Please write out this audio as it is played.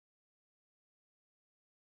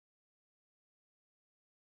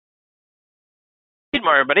Good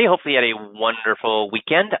morning, everybody. Hopefully you had a wonderful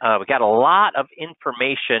weekend. We got a lot of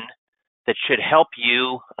information that should help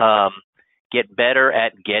you get better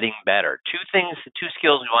at getting better. Two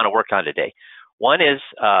skills we want to work on today. One is,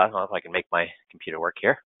 if I can make my computer work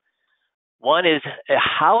here. One is,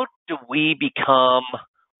 how do we become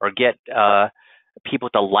or get people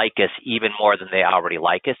to like us even more than they already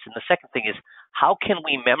like us? And the second thing is, how can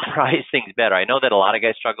we memorize things better? I know that a lot of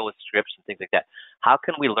guys struggle with scripts and things like that. How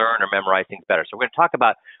can we learn or memorize things better? So we're going to talk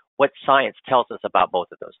about what science tells us about both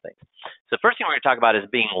of those things. So the first thing we're going to talk about is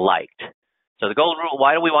being liked. So the golden rule,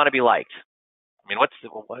 why do we want to be liked? I mean, the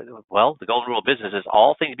golden rule of business is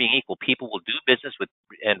all things being equal, people will do business with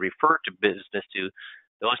and refer to business to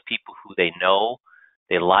those people who they know,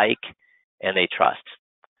 they like, and they trust.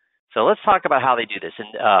 So let's talk about how they do this.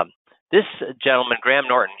 And this gentleman, Graham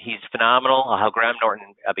Norton, he's phenomenal. How Graham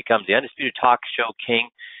Norton becomes the undisputed talk show king.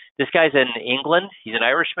 This guy's in England. He's an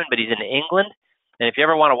Irishman, but he's in England. And if you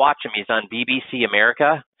ever want to watch him, he's on BBC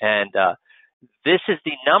America. And this is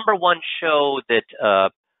the #1 show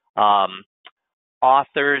that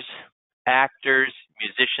authors, actors,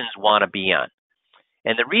 musicians want to be on.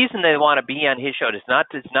 And the reason they want to be on his show is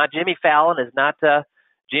it's not Jimmy Fallon, it's not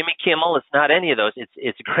Jimmy Kimmel, it's not any of those.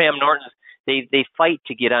 It's Graham Norton's. They fight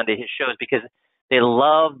to get onto his shows because they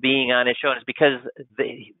love being on his show, and it's because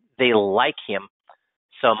they like him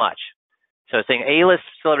so much. So saying A-list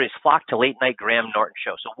celebrities flock to late night Graham Norton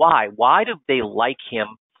show. So why? Why do they like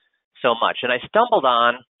him so much? And I stumbled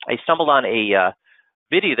on a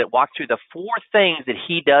video that walked through the 4 things that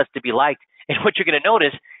he does to be liked. And what you're going to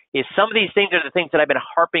notice is some of these things are the things that I've been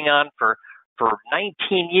harping on for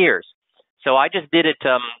 19 years. So I just did it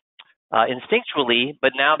instinctually,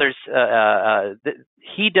 but now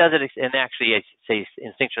he does it, and actually I say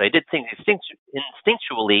instinctually. I did things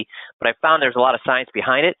instinctually, but I found there's a lot of science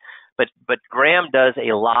behind it. But Graham does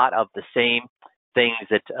a lot of the same things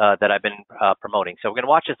that I've been promoting. So we're going to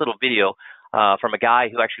watch this little video from a guy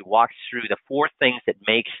who actually walks through the 4 things that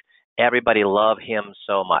makes everybody love him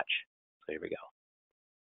so much. So here we go.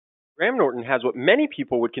 Graham Norton has what many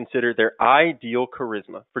people would consider their ideal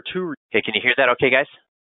charisma for 2 reasons. Okay, can you hear that okay, guys?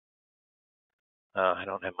 I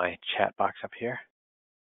don't have my chat box up here.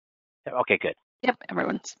 Okay, good. Yep,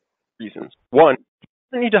 everyone's. Reasons. 1, he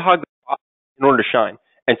doesn't need to hug the spotlight in order to shine.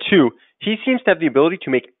 And 2, he seems to have the ability to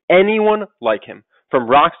make anyone like him. From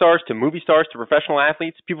rock stars to movie stars to professional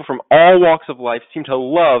athletes, people from all walks of life seem to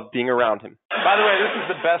love being around him. By the way, this is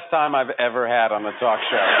the best time I've ever had on the talk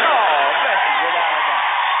show.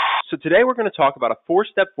 So today we're going to talk about a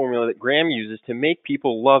 4-step formula that Graham uses to make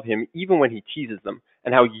people love him even when he teases them,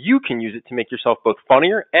 and how you can use it to make yourself both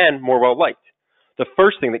funnier and more well-liked. The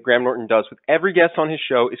first thing that Graham Norton does with every guest on his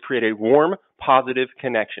show is create a warm, positive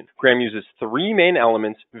connection. Graham uses 3 main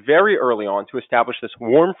elements very early on to establish this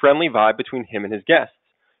warm, friendly vibe between him and his guests.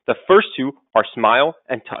 The first 2 are smile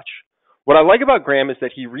and touch. What I like about Graham is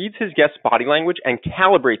that he reads his guest's body language and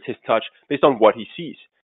calibrates his touch based on what he sees.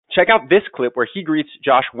 Check out this clip where he greets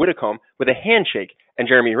Josh Widdicombe with a handshake and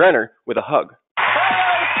Jeremy Renner with a hug.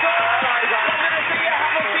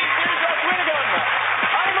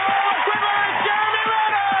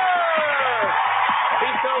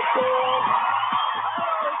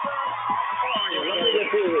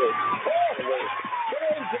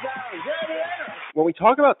 When we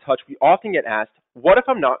talk about touch, we often get asked, what if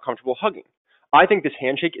I'm not comfortable hugging? I think this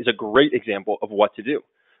handshake is a great example of what to do.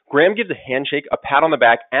 Graham gives a handshake, a pat on the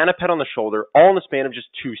back, and a pat on the shoulder, all in the span of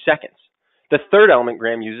just 2 seconds. The third element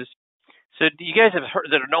Graham uses. So you guys have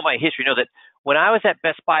heard, that know my history, know that when I was at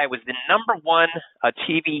Best Buy, I was the #1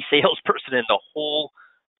 TV salesperson in the whole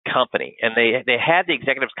company. And they had the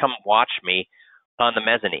executives come watch me on the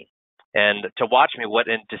mezzanine and to watch me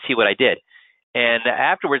and to see what I did. And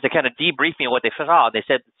afterwards, they kind of debriefed me on what they saw. They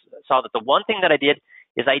saw that the one thing that I did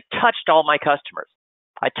is I touched all my customers.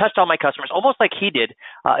 I touched all my customers almost like he did.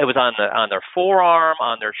 It was on their forearm,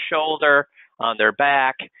 on their shoulder, on their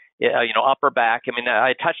back, upper back. I mean,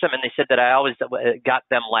 I touched them, and they said that I always got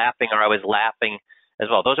them laughing, or I was laughing as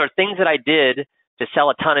well. Those are things that I did to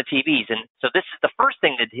sell a ton of TVs. And so this is the first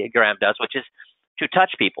thing that Graham does, which is to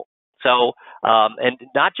touch people. So, and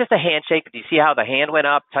not just a handshake, but you see how the hand went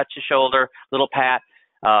up, touch the shoulder, little pat.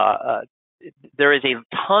 There is a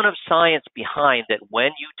ton of science behind that when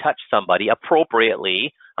you touch somebody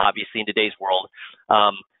appropriately, obviously in today's world,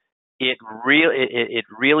 it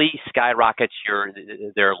really skyrockets your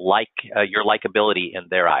likability in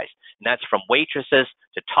their eyes. And that's from waitresses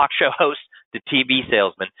to talk show hosts to TV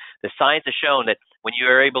salesmen. The science has shown that when you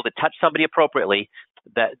are able to touch somebody appropriately,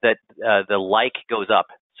 that the like goes up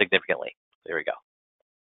significantly. There we go.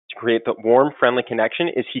 To create the warm, friendly connection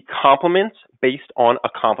is he compliments based on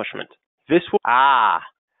accomplishment. This will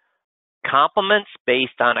compliments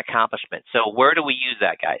based on accomplishment. So where do we use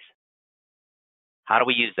that, guys? How do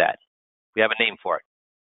we use that? We have a name for it.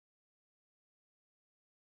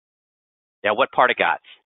 Yeah, what part of GOTS?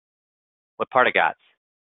 What part of GOTS?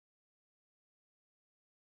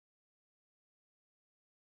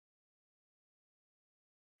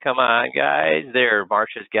 Come on, guys. There,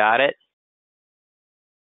 Marsha's got it.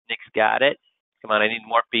 Nick's got it. Come on, I need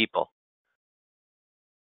more people.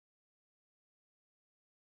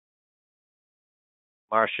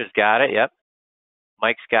 Marsha's got it, yep.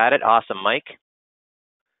 Mike's got it. Awesome, Mike.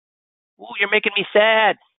 Ooh, you're making me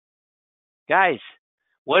sad. Guys,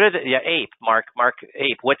 what are the, APE, Mark,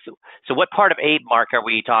 APE. So what part of APE, Mark, are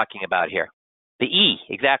we talking about here? The E,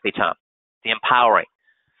 exactly, Tom. The empowering.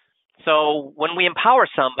 So when we empower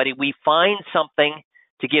somebody, we find something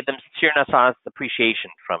to give them sincere and honest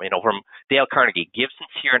appreciation from Dale Carnegie. Give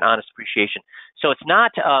sincere and honest appreciation. So it's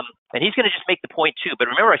not, and he's going to just make the point too, but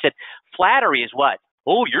remember I said flattery is what?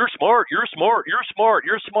 Oh, you're smart, you're smart, you're smart,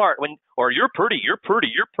 you're smart. Or you're pretty, you're pretty,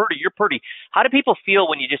 you're pretty, you're pretty. How do people feel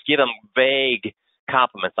when you just give them vague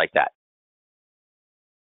compliments like that?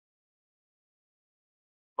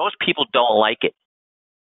 Most people don't like it.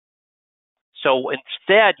 So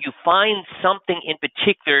instead, you find something in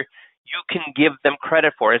particular you can give them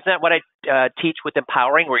credit for. Isn't that what I teach with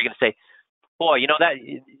empowering, where you're going to say, boy, that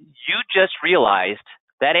you just realized,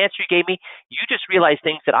 that answer you gave me, you just realized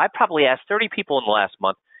things that I probably asked 30 people in the last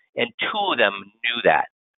month, and 2 of them knew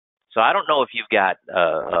that. So I don't know if you've got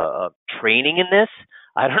training in this.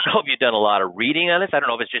 I don't know if you've done a lot of reading on this. I don't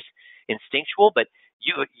know if it's just instinctual, but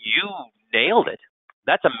you nailed it.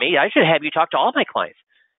 That's amazing. I should have you talk to all my clients,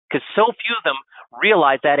 because so few of them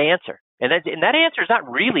realize that answer. And that answer is not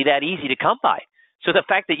really that easy to come by. So the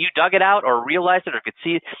fact that you dug it out or realized it or could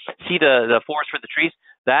see the forest for the trees,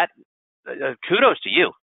 that kudos to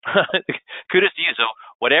you. Kudos to you. So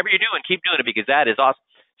whatever you're doing, keep doing it, because that is awesome.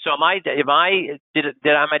 So am I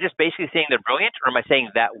just basically saying they're brilliant, or am I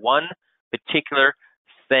saying that one particular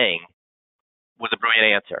thing was a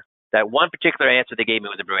brilliant answer? That one particular answer they gave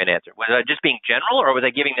me was a brilliant answer. Was I just being general, or was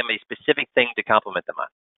I giving them a specific thing to compliment them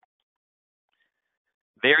on?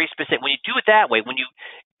 Very specific. When you do it that way, when you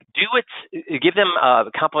do it, give them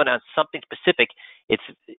a compliment on something specific,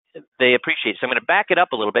 they appreciate it. So I'm going to back it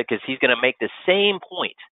up a little bit, because he's going to make the same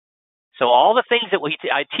point. So all the things that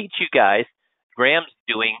I teach you guys, Graham's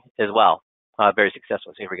doing as well. Very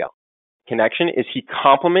successful. So here we go. Connection is he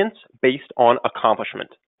compliments based on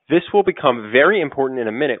accomplishment. This will become very important in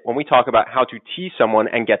a minute when we talk about how to tease someone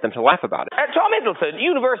and get them to laugh about it. Tom Hiddleston,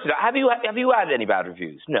 university. Have you had any bad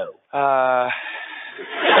reviews? No.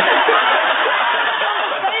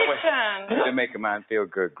 To make a man feel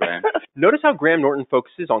good, Graham. Notice how Graham Norton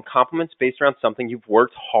focuses on compliments based around something you've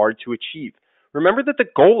worked hard to achieve. Remember that the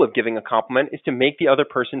goal of giving a compliment is to make the other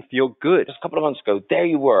person feel good. Just a couple of months ago, there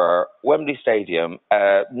you were, Wembley Stadium,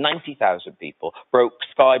 90,000 people, broke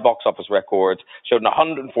Sky box office records, showed in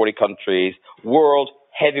 140 countries, world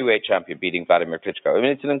heavyweight champion beating Vladimir Klitschko. I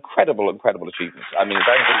mean, it's an incredible, incredible achievement. I mean,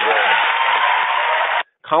 thank you.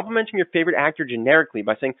 Complimenting your favorite actor generically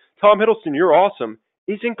by saying, Tom Hiddleston, you're awesome,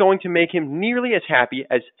 isn't going to make him nearly as happy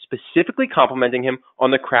as specifically complimenting him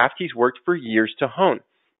on the craft he's worked for years to hone.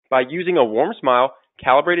 By using a warm smile,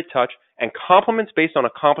 calibrated touch, and compliments based on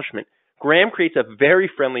accomplishment, Graham creates a very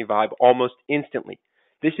friendly vibe almost instantly.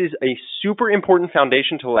 This is a super important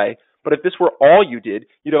foundation to lay, but if this were all you did,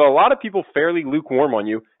 you'd have a lot of people fairly lukewarm on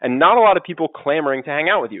you and not a lot of people clamoring to hang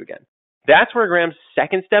out with you again. That's where Graham's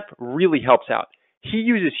second step really helps out. He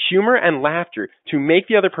uses humor and laughter to make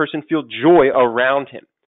the other person feel joy around him.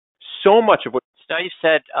 So much of what... So you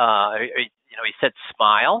said, he said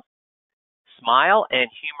smile and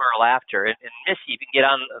humor or laughter. And Missy, you can get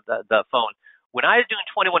on the phone. When I was doing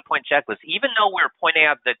 21-point checklist, even though we were pointing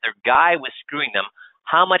out that their guy was screwing them,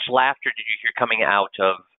 how much laughter did you hear coming out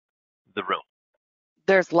of the room?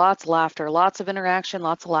 There's lots of laughter, lots of interaction,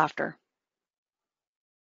 lots of laughter.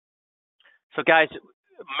 So guys,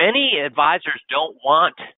 many advisors don't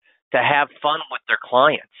want to have fun with their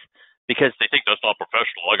clients because they think that's not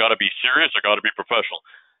professional. I got to be serious. I got to be professional.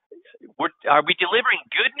 Are we delivering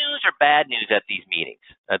good news or bad news at these meetings,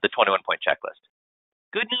 at the 21-point checklist?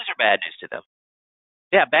 Good news or bad news to them?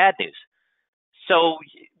 Yeah, bad news. So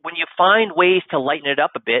when you find ways to lighten it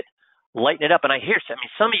up a bit, lighten it up. And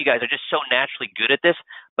some of you guys are just so naturally good at this,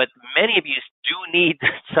 but many of you do need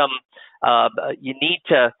some, you need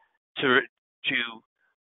to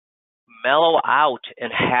mellow out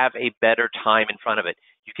and have a better time in front of it.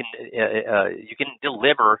 You can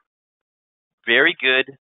deliver very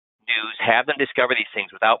good news, have them discover these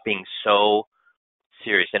things without being so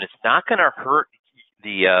serious. And it's not going to hurt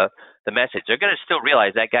the message. They're going to still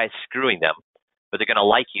realize that guy's screwing them, but they're going to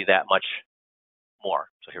like you that much more.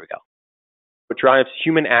 So here we go. What drives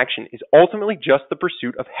human action is ultimately just the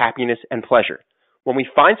pursuit of happiness and pleasure. When we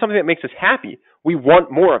find something that makes us happy, we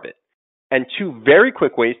want more of it. And two very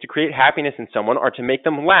quick ways to create happiness in someone are to make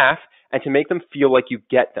them laugh and to make them feel like you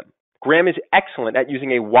get them. Graham is excellent at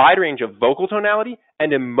using a wide range of vocal tonality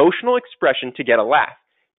and emotional expression to get a laugh,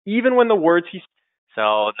 even when the words he...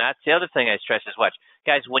 So that's the other thing I stress is watch.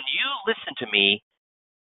 Guys, when you listen to me,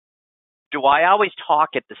 do I always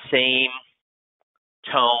talk at the same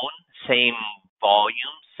tone, same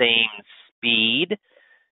volume, same speed?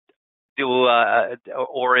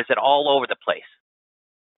 Or is it all over the place?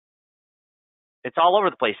 It's all over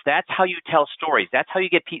the place. That's how you tell stories. That's how you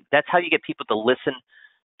get people to listen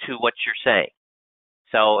to what you're saying.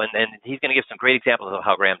 So, and he's going to give some great examples of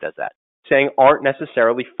how Graham does that. Saying aren't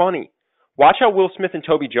necessarily funny. Watch how Will Smith and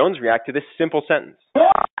Toby Jones react to this simple sentence.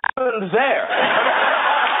 There.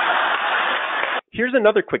 Here's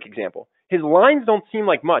another quick example. His lines don't seem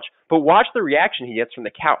like much, but watch the reaction he gets from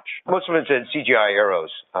the couch. Most of it's CGI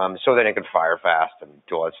arrows, so that it can fire fast and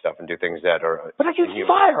do all that stuff and do things that are... But you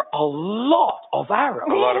fire a lot of arrows.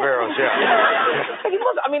 A lot of arrows, yeah.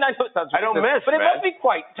 I mean, I know it sounds I don't miss, but it must be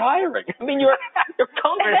quite tiring. I mean, you're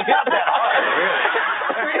constantly got that.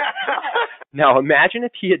 Now, imagine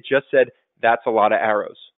if he had just said, "That's a lot of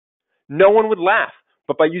arrows." No one would laugh.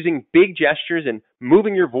 But by using big gestures and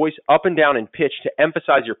moving your voice up and down in pitch to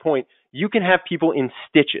emphasize your point, you can have people in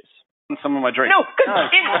stitches. Some of my drinks. No,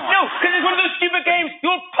 because it's one of those stupid games.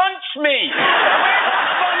 You'll punch me.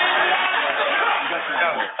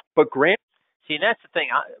 But Graham... See, and that's the thing.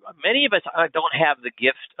 Many of us don't have the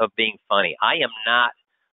gift of being funny. I am not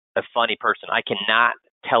a funny person. I cannot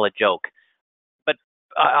tell a joke. But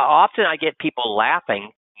often I get people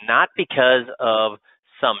laughing, not because of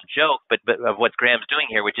some joke, but of what Graham's doing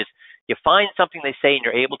here, which is you find something they say and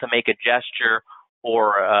you're able to make a gesture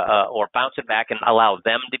or bounce it back and allow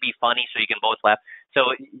them to be funny so you can both laugh.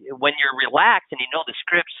 So when you're relaxed and you know the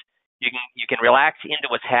scripts, you can relax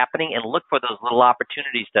into what's happening and look for those little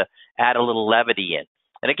opportunities to add a little levity in.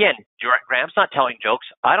 And again, Graham's not telling jokes.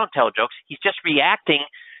 I don't tell jokes. He's just reacting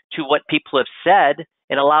to what people have said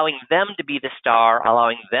and allowing them to be the star,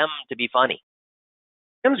 allowing them to be funny.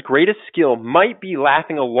 Graham's greatest skill might be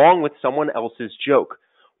laughing along with someone else's joke.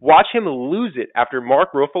 Watch him lose it after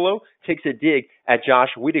Mark Ruffalo takes a dig at Josh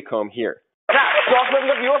Widdicombe here. Josh, what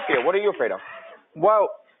are your fear? What are you afraid of? Well,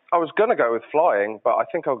 I was going to go with flying, but I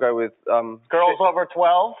think I'll go with... Girls over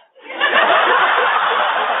 12?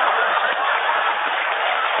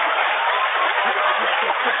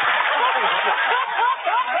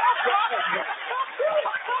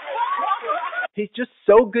 He's just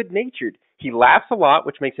so good-natured. He laughs a lot,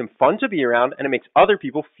 which makes him fun to be around, and it makes other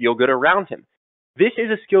people feel good around him. This is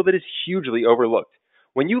a skill that is hugely overlooked.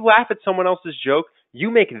 When you laugh at someone else's joke, you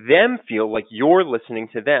make them feel like you're listening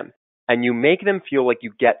to them, and you make them feel like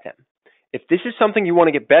you get them. If this is something you want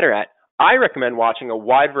to get better at, I recommend watching a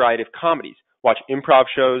wide variety of comedies. Watch improv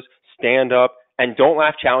shows, stand-up, and don't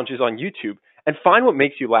laugh challenges on YouTube, and find what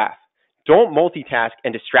makes you laugh. Don't multitask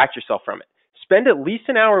and distract yourself from it. Spend at least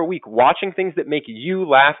an hour a week watching things that make you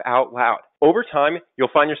laugh out loud. Over time, you'll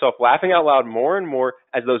find yourself laughing out loud more and more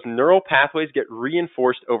as those neural pathways get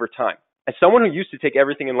reinforced over time. As someone who used to take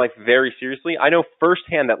everything in life very seriously, I know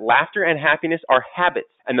firsthand that laughter and happiness are habits,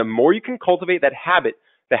 and the more you can cultivate that habit,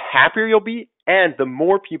 the happier you'll be, and the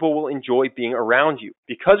more people will enjoy being around you.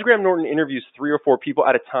 Because Graham Norton interviews 3 or 4 people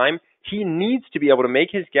at a time, he needs to be able to make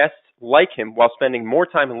his guests like him while spending more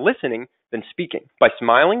time listening than speaking. By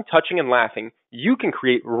smiling, touching, and laughing, you can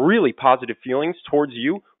create really positive feelings towards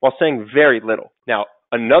you while saying very little. Now,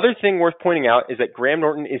 another thing worth pointing out is that Graham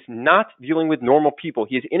Norton is not dealing with normal people.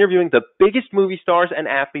 He is interviewing the biggest movie stars and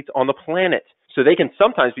athletes on the planet, so they can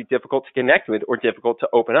sometimes be difficult to connect with or difficult to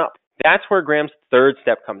open up. That's where Graham's third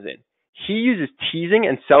step comes in. He uses teasing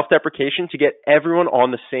and self-deprecation to get everyone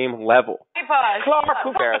on the same level. Hey, Buzz. Clark,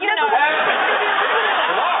 who cares? Clark?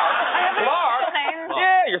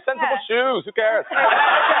 Yeah, your sensible shoes. Who cares?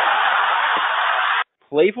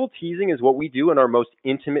 Playful teasing is what we do in our most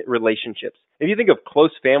intimate relationships. If you think of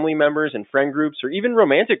close family members and friend groups or even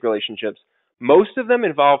romantic relationships, most of them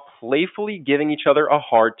involve playfully giving each other a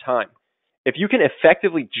hard time. If you can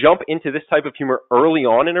effectively jump into this type of humor early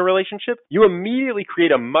on in a relationship, you immediately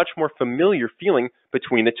create a much more familiar feeling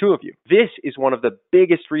between the two of you. This is one of the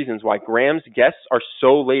biggest reasons why Graham's guests are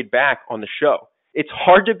so laid back on the show. It's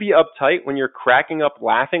hard to be uptight when you're cracking up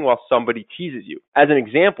laughing while somebody teases you. As an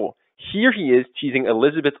example, here he is teasing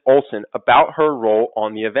Elizabeth Olsen about her role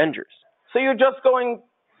on The Avengers. So you're just going...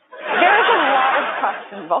 There's a lot of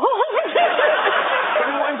costs involved.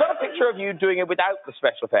 I've got a picture of you doing it without the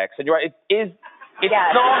special effects, and you're right. It's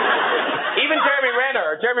not. Even Jeremy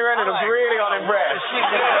Renner was really unimpressed. She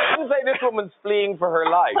didn't say this woman's fleeing for her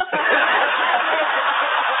life.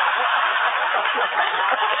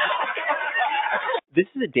 This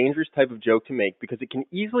is a dangerous type of joke to make because it can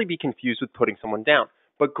easily be confused with putting someone down.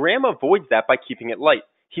 But Graham avoids that by keeping it light.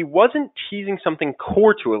 He wasn't teasing something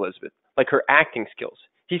core to Elizabeth, like her acting skills.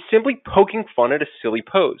 He's simply poking fun at a silly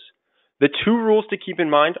pose. The two rules to keep in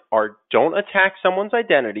mind are don't attack someone's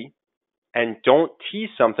identity and don't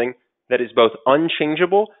tease something that is both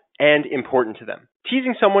unchangeable and important to them.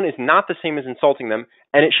 Teasing someone is not the same as insulting them,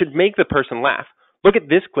 and it should make the person laugh. Look at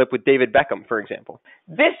this clip with David Beckham, for example.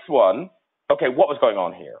 This one, okay, what was going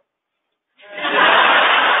on here?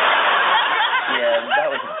 Yeah,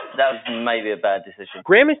 that was maybe a bad decision.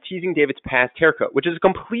 Graham is teasing David's past haircut, which is a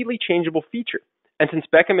completely changeable feature. And since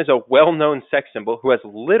Beckham is a well-known sex symbol who has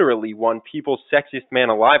literally won People's Sexiest Man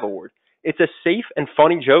Alive award, it's a safe and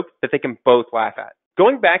funny joke that they can both laugh at.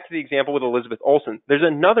 Going back to the example with Elizabeth Olsen, there's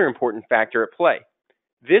another important factor at play.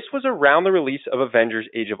 This was around the release of Avengers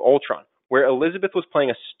Age of Ultron, where Elizabeth was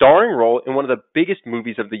playing a starring role in one of the biggest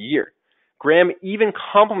movies of the year. Graham even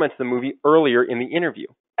compliments the movie earlier in the interview.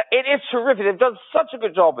 It is terrific. They've done such a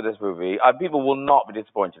good job with this movie. People will not be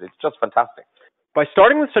disappointed. It's just fantastic. By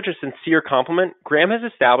starting with such a sincere compliment, Graham has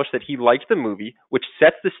established that he liked the movie, which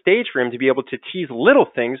sets the stage for him to be able to tease little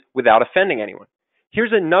things without offending anyone.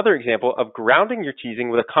 Here's another example of grounding your teasing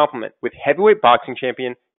with a compliment with heavyweight boxing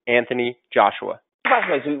champion Anthony Joshua.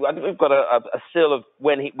 Fascinating. I think we've got a still of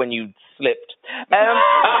when you slipped.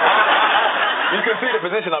 You can see the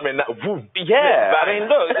position I'm in now. Yeah, I mean,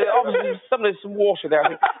 look, obviously there's some water there, I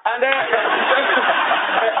think. And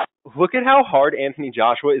look at how hard Anthony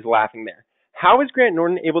Joshua is laughing there. How is Grant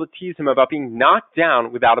Norton able to tease him about being knocked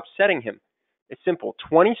down without upsetting him? It's simple.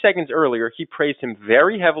 20 seconds earlier, he praised him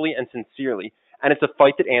very heavily and sincerely, and it's a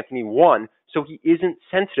fight that Anthony won, so he isn't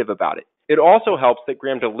sensitive about it. It also helps that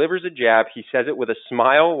Graham delivers a jab. He says it with a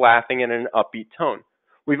smile, laughing, and an upbeat tone.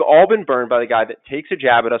 We've all been burned by the guy that takes a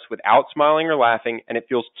jab at us without smiling or laughing, and it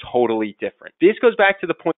feels totally different. This goes back to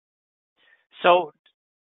the point. So,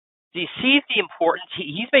 do you see the importance?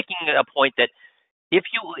 He's making a point that if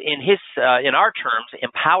you, in our terms,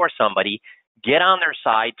 empower somebody, get on their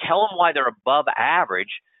side, tell them why they're above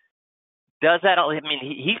average, does that, I mean,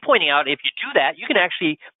 he's pointing out if you do that, you can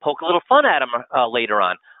actually poke a little fun at them later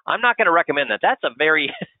on. I'm not going to recommend that. That's a very,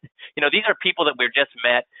 these are people that we've just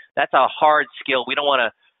met. That's a hard skill. We don't want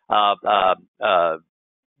to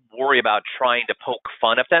worry about trying to poke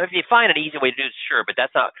fun at them. If you find an easy way to do it, sure, but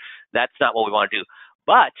that's not what we want to do.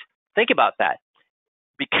 But think about that.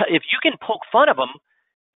 Because if you can poke fun of them,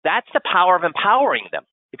 that's the power of empowering them.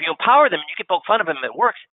 If you empower them and you can poke fun of them, it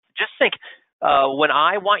works. Just think, when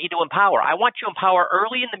I want you to empower, I want you to empower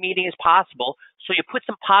early in the meeting as possible so you put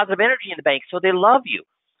some positive energy in the bank so they love you.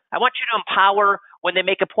 I want you to empower when they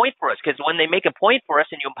make a point for us, because when they make a point for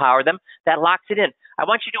us and you empower them, that locks it in. I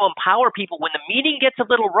want you to empower people when the meeting gets a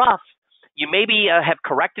little rough. You maybe have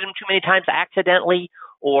corrected them too many times accidentally,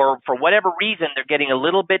 or for whatever reason they're getting a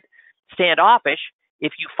little bit standoffish.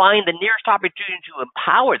 If you find the nearest opportunity to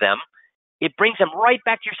empower them, it brings them right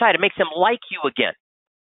back to your side. It makes them like you again.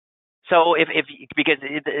 So because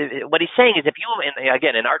what he's saying is if you,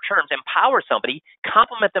 again, in our terms, empower somebody,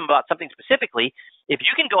 compliment them about something specifically, if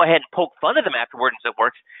you can go ahead and poke fun of them afterwards, it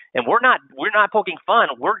works. And we're not poking fun.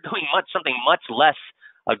 We're doing something much less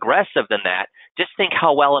aggressive than that. Just think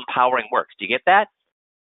how well empowering works. Do you get that?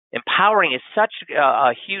 Empowering is such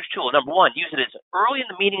a huge tool. Number one, use it as early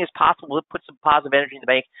in the meeting as possible to put some positive energy in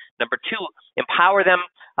the bank. Number two, empower them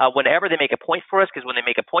whenever they make a point for us, because when they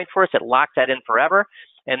make a point for us, it locks that in forever.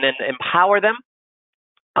 And then empower them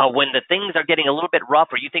when the things are getting a little bit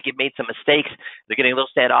rough or you think you've made some mistakes, they're getting a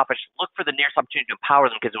little standoffish, look for the nearest opportunity to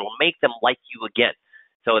empower them because it will make them like you again.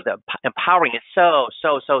 So the empowering is so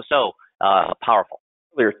powerful.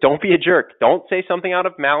 Don't be a jerk. Don't say something out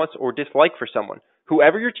of malice or dislike for someone.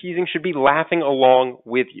 Whoever you're teasing should be laughing along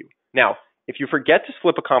with you. Now, if you forget to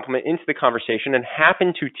slip a compliment into the conversation and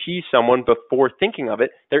happen to tease someone before thinking of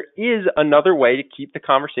it, there is another way to keep the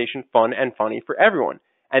conversation fun and funny for everyone,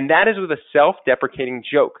 and that is with a self-deprecating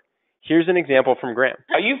joke. Here's an example from Graham.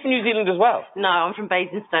 Are you from New Zealand as well? No, I'm from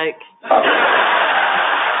Basingstoke.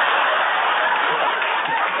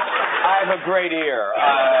 I have a great ear.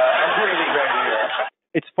 A really great ear.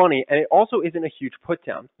 It's funny, and it also isn't a huge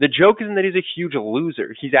put-down. The joke isn't that he's a huge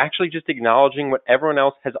loser. He's actually just acknowledging what everyone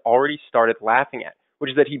else has already started laughing at,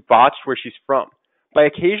 which is that he botched where she's from. By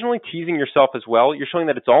occasionally teasing yourself as well, you're showing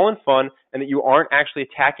that it's all in fun and that you aren't actually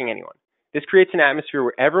attacking anyone. This creates an atmosphere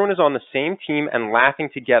where everyone is on the same team and laughing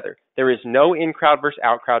together. There is no in-crowd versus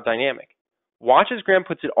out-crowd dynamic. Watch as Graham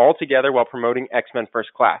puts it all together while promoting X-Men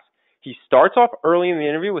First Class. He starts off early in the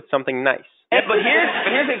interview with something nice. Yeah, but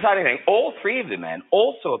here's the exciting thing. All three of the men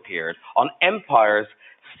also appeared on Empire's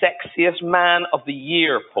Sexiest Man of the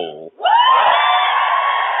Year poll.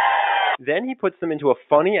 Then he puts them into a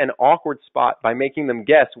funny and awkward spot by making them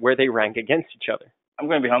guess where they rank against each other. I'm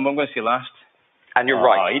going to be humble. I'm going to say last. And you're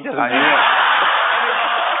right. He doesn't.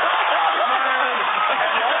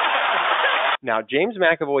 Now, James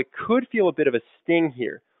McAvoy could feel a bit of a sting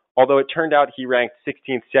here, although it turned out he ranked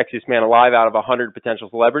 16th sexiest man alive out of 100 potential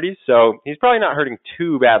celebrities, so he's probably not hurting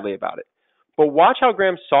too badly about it. But watch how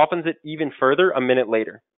Graham softens it even further a minute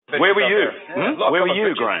later. Where were you? Where were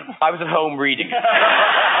you, Graham? I was at home reading.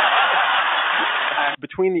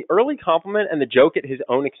 Between the early compliment and the joke at his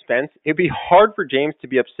own expense, it'd be hard for James to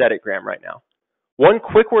be upset at Graham right now. One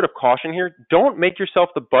quick word of caution here, don't make yourself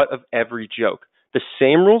the butt of every joke. The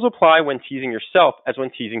same rules apply when teasing yourself as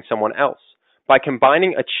when teasing someone else. By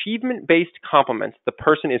combining achievement-based compliments the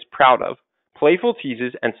person is proud of, playful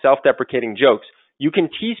teases, and self-deprecating jokes, you can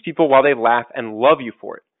tease people while they laugh and love you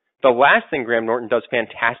for it. The last thing Graham Norton does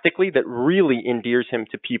fantastically that really endears him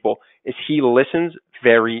to people is he listens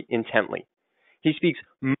very intently. He speaks.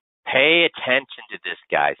 Pay attention to this,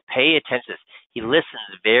 guys. Pay attention to this. He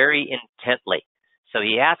listens very intently. So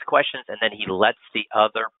he asks questions and then he lets the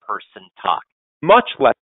other person talk. Much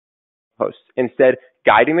less hosts. Instead,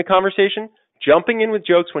 guiding the conversation, jumping in with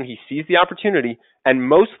jokes when he sees the opportunity, and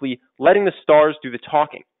mostly letting the stars do the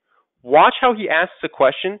talking. Watch how he asks a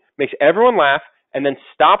question, makes everyone laugh, and then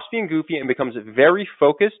stops being goofy and becomes very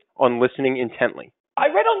focused on listening intently. I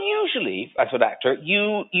read unusually, as an actor,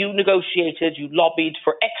 you lobbied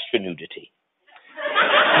for extra nudity.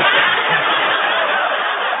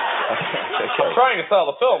 I'm trying to sell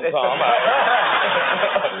the film, Tom.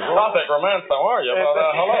 Gothic romance, how are you?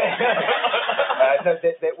 Hello.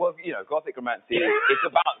 Well, Gothic romance it's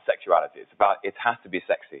about sexuality. It has to be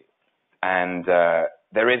sexy. And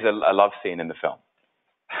there is a love scene in the film.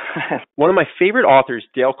 One of my favorite authors,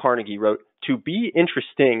 Dale Carnegie, wrote, "To be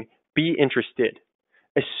interesting, be interested."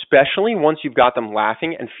 Especially once you've got them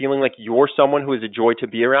laughing and feeling like you're someone who is a joy to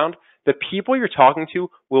be around, the people you're talking to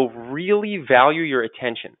will really value your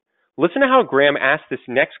attention. Listen to how Graham asks this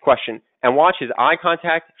next question and watch his eye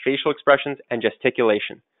contact, facial expressions, and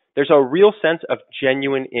gesticulation. There's a real sense of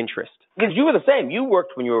genuine interest. Because you were the same. You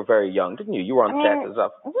worked when you were very young, didn't you? You were on set and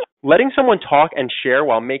stuff. Letting someone talk and share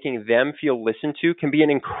while making them feel listened to can be an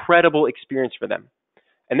incredible experience for them.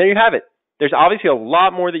 And there you have it. There's obviously a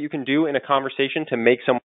lot more that you can do in a conversation to make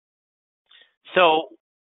someone. So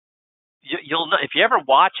you'll if you ever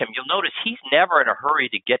watch him, you'll notice he's never in a hurry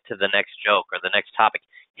to get to the next joke or the next topic.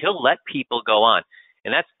 He'll let people go on,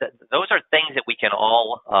 and those are things that we can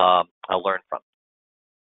all learn from.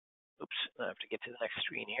 Oops, I have to get to the next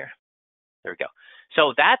screen here. There we go.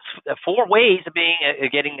 So that's 4 ways of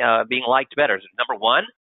being liked better. Number 1,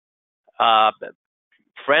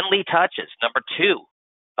 friendly touches. Number 2.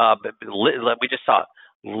 We just saw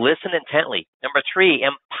listen intently. Number 3,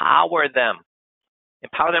 empower them.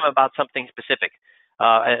 Empower them about something specific.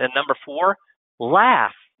 And number 4,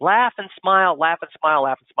 laugh. Laugh and smile, laugh and smile,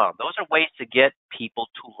 laugh and smile. Those are ways to get people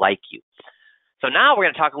to like you. So now we're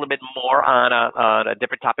going to talk a little bit more on a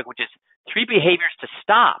different topic, which is 3 behaviors to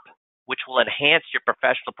stop, which will enhance your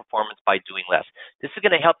professional performance by doing less. This is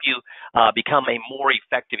going to help you become a more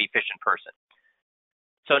effective, efficient person.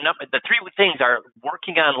 So the 3 things are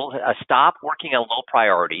stop working on low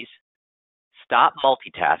priorities, stop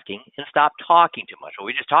multitasking, and stop talking too much. Well,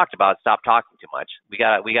 we just talked about stop talking too much. We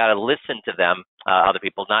got to listen to them, other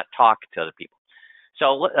people, not talk to other people.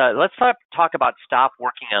 So let's talk about stop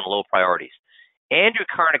working on low priorities. Andrew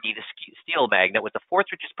Carnegie, the steel magnate, was the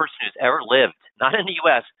 4th richest person who's ever lived, not in the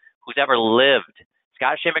U.S., who's ever lived.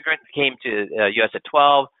 Scottish immigrant, came to the U.S. at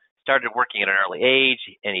 12, started working at an early age,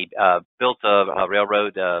 and he built a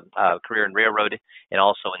railroad career in railroad and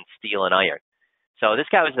also in steel and iron. So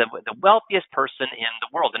this guy was the wealthiest person in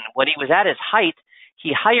the world. And when he was at his height,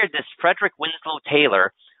 he hired this Frederick Winslow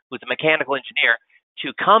Taylor, who's a mechanical engineer,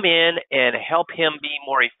 to come in and help him be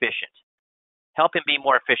more efficient.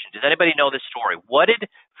 Does anybody know this story? What did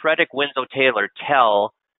Frederick Winslow Taylor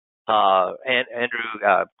tell Andrew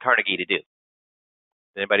Carnegie to do?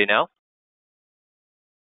 Anybody know?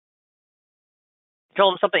 He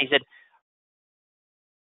told him something. He said,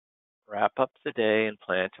 wrap up the day and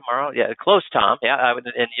plan tomorrow. Yeah, close, Tom. Yeah,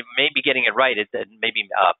 and you may be getting it right. Maybe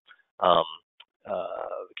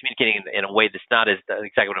communicating in a way that's not as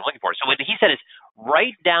exactly what I'm looking for. So what he said is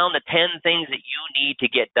write down the 10 things that you need to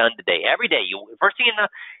get done today. Every day, first thing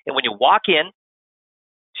when you walk in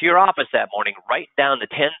to your office that morning, write down the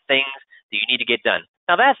 10 things that you need to get done.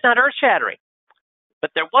 Now that's not earth-shattering,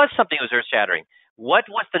 but there was something that was earth-shattering. What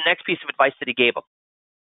was the next piece of advice that he gave him?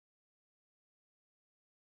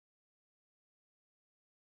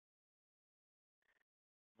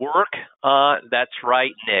 Work, that's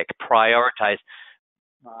right, Nick. Prioritize.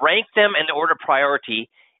 Rank them in the order of priority,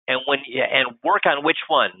 and work on which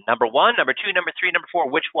one. Number 1, number 2, number 3, number 4.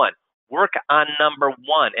 Which one? Work on number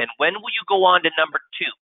 1. And when will you go on to number 2?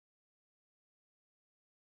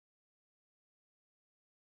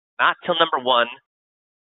 Not till number 1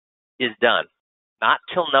 is done. Not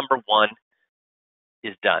till number 1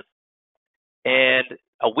 is done. And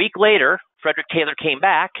a week later, Frederick Taylor came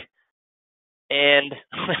back, and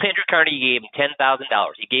Andrew Carnegie gave him $10,000.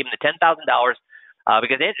 He gave him the $10,000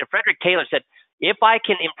 because Frederick Taylor said, if I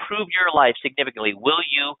can improve your life significantly, will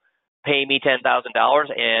you pay me $10,000?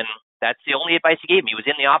 And that's the only advice he gave him. He was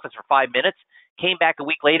in the office for 5 minutes, came back a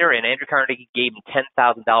week later, and Andrew Carnegie gave him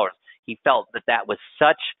 $10,000. He felt that was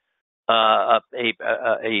such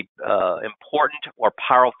important or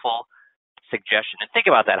powerful suggestion. And think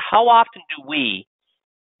about that. How often do we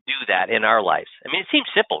do that in our lives? I mean, it seems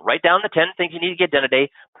simple. Write down the 10 things you need to get done a day,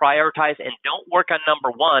 prioritize, and don't work on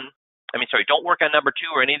number 1. Don't work on number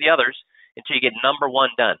 2 or any of the others until you get number 1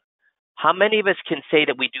 done. How many of us can say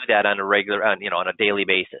that we do that on a daily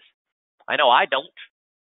basis? I know I don't,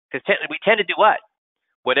 because we tend to do what?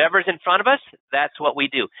 Whatever's in front of us, that's what we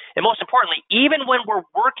do. And most importantly, even when we're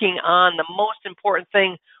working on the most important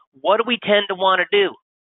thing, what do we tend to want to do?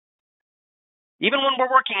 Even when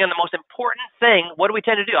we're working on the most important thing, what do we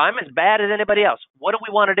tend to do? I'm as bad as anybody else. What do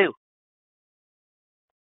we want to do?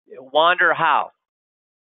 Wonder how.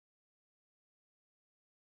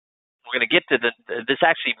 We're going to get to this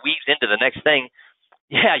actually weaves into the next thing.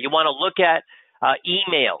 Yeah, you want to look at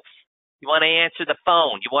emails. You want to answer the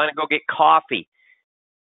phone. You want to go get coffee.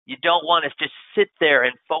 You don't want to just sit there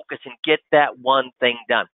and focus and get that one thing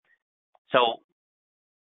done. So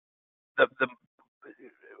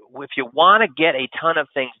if you want to get a ton of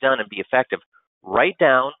things done and be effective, write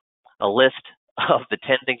down a list of the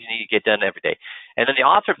 10 things you need to get done every day. And then the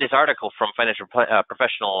author of this article from Financial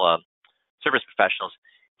Professional Service Professionals,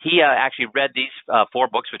 he actually read these 4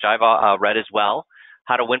 books, which I've read as well.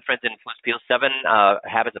 How to Win Friends and Influence People, 7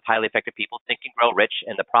 Habits of Highly Effective People, Think and Grow Rich,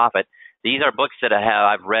 and The Profit. These are books that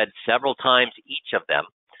I've read several times, each of them.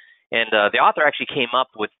 And the author actually came up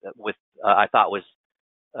with I thought was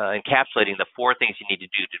encapsulating the 4 things you need to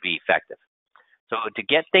do to be effective. So to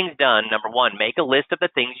get things done, number 1, make a list of the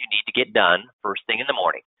things you need to get done first thing in the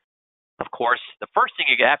morning. Of course, the first thing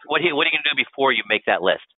what are you going to do before you make that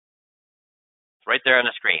list? It's right there on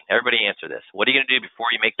the screen. Everybody answer this. What are you going to do before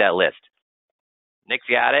you make that list? Nick's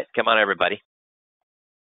got it. Come on, everybody.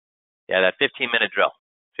 Yeah, that 15-minute drill.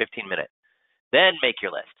 15-minute. Then make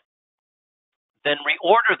your list. Then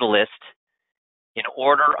reorder the list in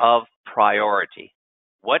order of priority.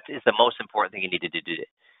 What is the most important thing you need to do today?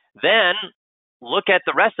 Then look at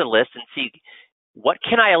the rest of the list and see, what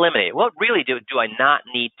can I eliminate? What really do I not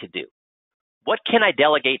need to do? What can I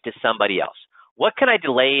delegate to somebody else? What can I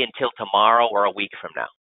delay until tomorrow or a week from now?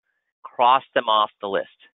 Cross them off the list.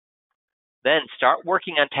 Then start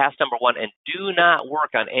working on task number 1 and do not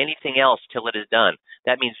work on anything else till it is done.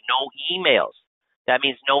 That means no emails. That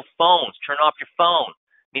means no phones. Turn off your phone.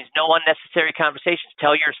 It means no unnecessary conversations.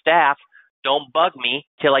 Tell your staff, don't bug me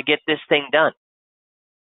till I get this thing done.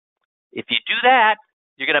 If you do that,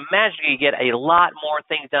 you're going to magically get a lot more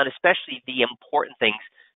things done, especially the important things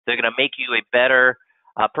that are going to make you a better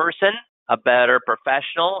person, a better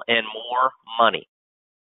professional, and more money.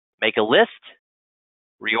 Make a list.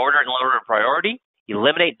 Reorder in order of priority,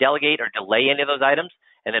 eliminate, delegate, or delay any of those items,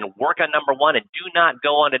 and then work on number 1 and do not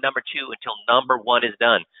go on to number 2 until number 1 is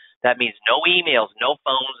done. That means no emails, no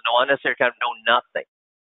phones, no unnecessary kind of no nothing.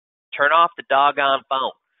 Turn off the doggone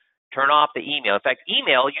phone. Turn off the email. In fact,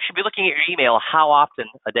 email, you should be looking at your email how often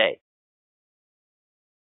a day?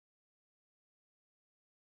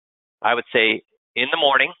 I would say in the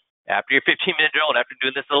morning, after your 15-minute drill and after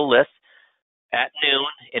doing this little list, at noon,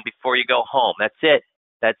 and before you go home. That's it.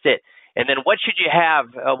 That's it. And then what should you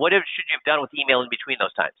have? What should you have done with email in between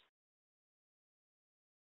those times?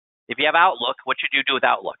 If you have Outlook, what should you do with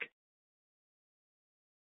Outlook?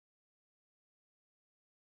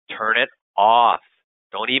 Turn it off.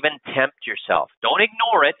 Don't even tempt yourself. Don't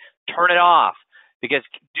ignore it. Turn it off. Because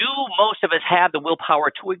do most of us have the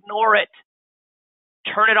willpower to ignore it?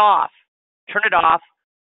 Turn it off. Turn it off.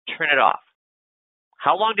 Turn it off.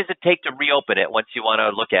 How long does it take to reopen it once you want to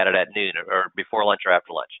look at it at noon or before lunch or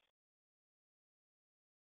after lunch?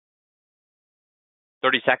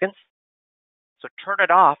 30 seconds? So turn it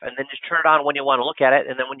off and then just turn it on when you want to look at it,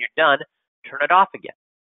 and then when you're done, turn it off again.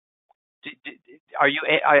 Are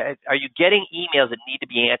you getting emails that need to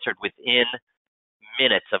be answered within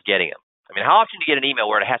minutes of getting them? I mean, how often do you get an email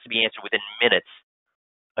where it has to be answered within minutes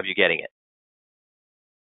of you getting it?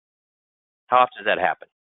 How often does that happen?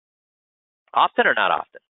 Often or not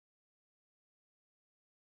often?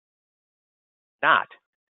 Not.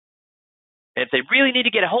 And if they really need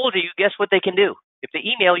to get a hold of you, guess what they can do? If they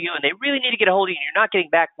email you and they really need to get a hold of you and you're not getting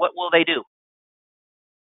back, what will they do?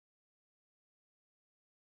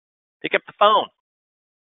 Pick up the phone.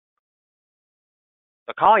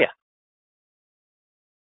 They'll call you.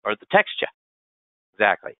 Or they'll text you.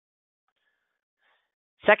 Exactly.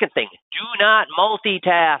 Second thing, do not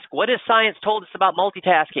multitask. What has science told us about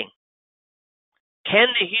multitasking? Can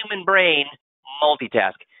the human brain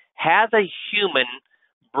multitask? Has a human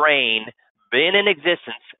brain been in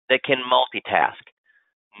existence that can multitask?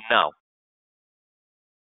 No.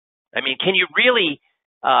 I mean, can you really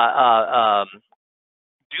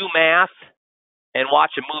do math and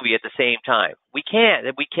watch a movie at the same time? We can't.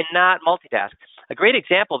 We cannot multitask. A great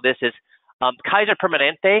example of this is Kaiser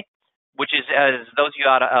Permanente, which is, as those of you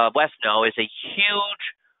out west know, is a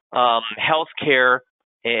huge healthcare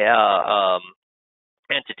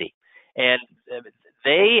entity. And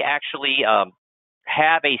they actually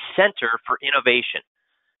have a center for innovation.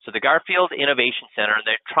 So the Garfield Innovation Center, and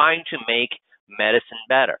they're trying to make medicine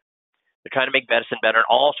better. They're trying to make medicine better in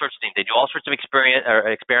all sorts of things. They do all sorts of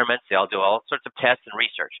experiments. They'll do all sorts of tests and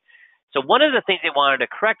research. So one of the things they wanted to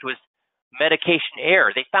correct was medication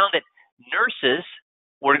error. They found that nurses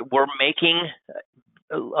were making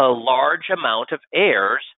a large amount of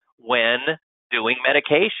errors when doing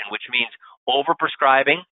medication, which means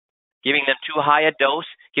overprescribing, giving them too high a dose,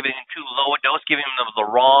 giving them too low a dose, giving them the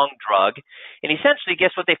wrong drug. And essentially,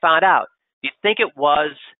 guess what they found out? Do you think it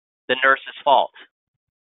was the nurse's fault?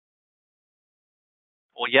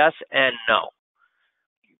 Well, yes and no.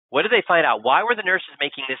 What did they find out? Why were the nurses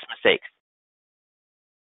making this mistake?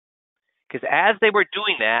 Because as they were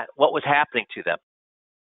doing that, what was happening to them?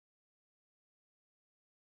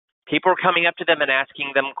 People were coming up to them and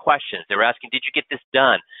asking them questions. They were asking, "Did you get this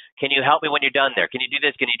done? Can you help me when you're done there? Can you do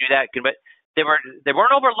this? Can you do that?" But they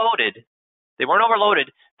weren't overloaded. They weren't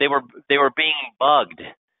overloaded. They were being bugged.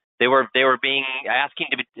 They were being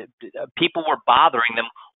asking people were bothering them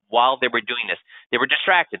while they were doing this. They were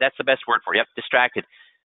distracted. That's the best word for it. Yep, distracted.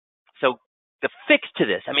 So the fix to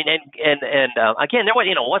this, I mean, and again, there was,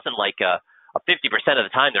 it wasn't like a 50% of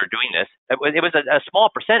the time they were doing this. It was a small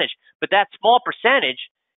percentage, but that small percentage.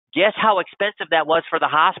 Guess how expensive that was for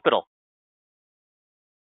the hospital?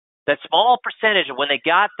 That small percentage of when they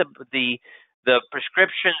got the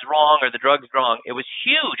prescriptions wrong or the drugs wrong, it was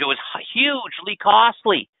huge. It was hugely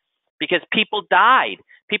costly because people died.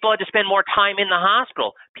 People had to spend more time in the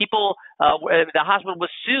hospital. The hospital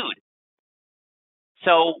was sued.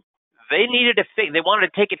 So they needed to fix. They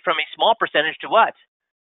wanted to take it from a small percentage to what?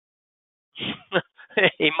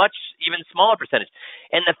 A much even smaller percentage.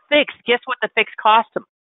 And the fix, guess what the fix cost them?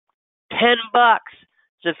 $10.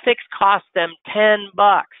 The fix cost them $10.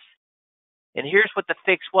 And here's what the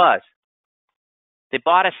fix was. They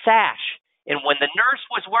bought a sash. And when the nurse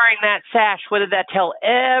was wearing that sash, what did that tell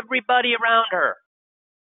everybody around her?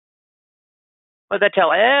 What did that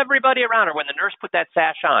tell everybody around her when the nurse put that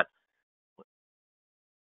sash on?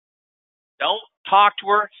 Don't talk to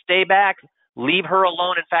her. Stay back. Leave her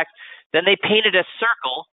alone. In fact, then they painted a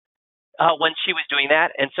circle when she was doing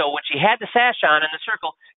that. And so when she had the sash on in the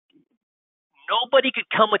circle, nobody could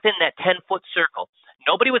come within that 10-foot circle.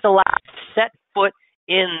 Nobody was allowed to set foot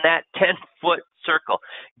in that 10-foot circle.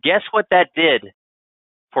 Guess what that did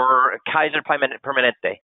for Kaiser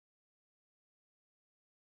Permanente?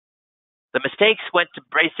 The mistakes went to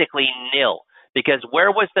basically nil because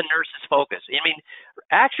where was the nurse's focus? I mean,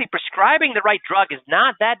 actually prescribing the right drug is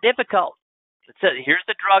not that difficult. Here's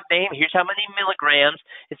the drug name. Here's how many milligrams.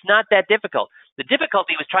 It's not that difficult. The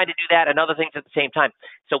difficulty was trying to do that and other things at the same time.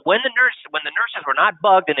 So when the nurses were not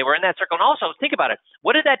bugged and they were in that circle, and also think about it.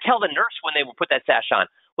 What did that tell the nurse when they put that sash on?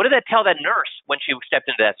 What did that tell that nurse when she stepped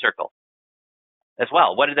into that circle? As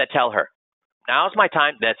well, what did that tell her? Now's my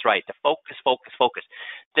time. That's right. To focus, focus, focus.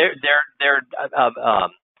 Their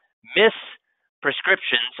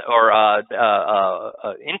misprescriptions or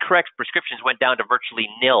incorrect prescriptions went down to virtually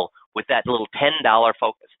nil with that little $10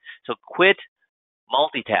 focus. So quit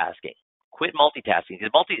multitasking. Quit multitasking.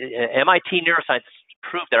 MIT neuroscientists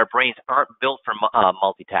proved that our brains aren't built for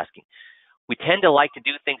multitasking. We tend to like to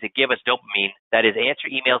do things that give us dopamine, that is,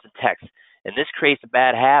 answer emails and texts, and this creates a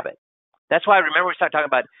bad habit. That's why, remember, we started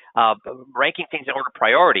talking about ranking things in order of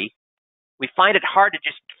priority. We find it hard to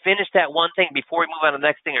just finish that one thing before we move on to the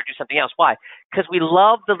next thing or do something else. Why? Because we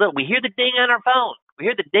love we hear the ding on our phone. We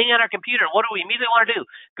hear the ding on our computer. And what do we immediately want to do?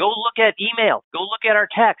 Go look at email. Go look at our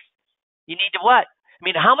text. You need to what? I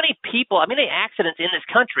mean, how many accidents in this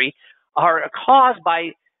country are caused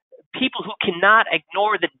by people who cannot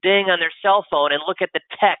ignore the ding on their cell phone and look at the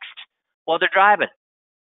text while they're driving?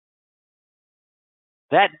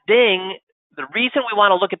 That ding, the reason we want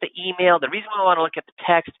to look at the email, the reason we want to look at the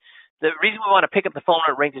text, the reason we want to pick up the phone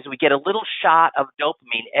when it rings is we get a little shot of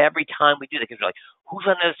dopamine every time we do that, because we're like, who's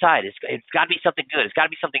on the other side? It's got to be something good. It's got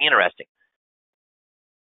to be something interesting.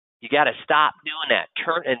 You got to stop doing that.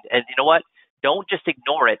 And you know what? Don't just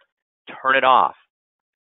ignore it. Turn it off.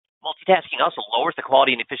 Multitasking also lowers the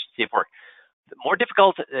quality and efficiency of work. It's more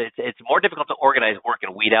difficult to organize work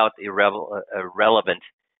and weed out the irrelevant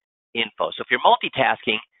info. So if you're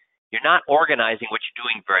multitasking, you're not organizing what you're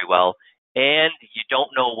doing very well, and you don't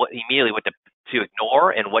know immediately what to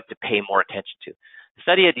ignore and what to pay more attention to. The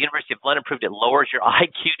study at the University of London proved it lowers your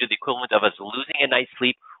IQ to the equivalent of us losing a night's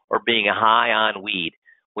sleep or being high on weed.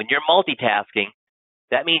 When you're multitasking,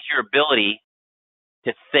 that means your ability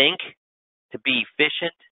to think, to be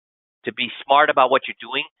efficient, to be smart about what you're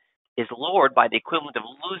doing is lowered by the equivalent of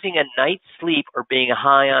losing a night's sleep or being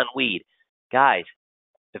high on weed. Guys,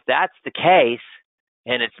 if that's the case,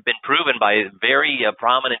 and it's been proven by very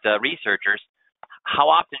prominent researchers, how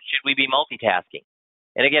often should we be multitasking?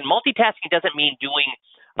 And again, multitasking doesn't mean doing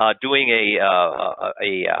a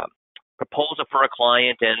proposal for a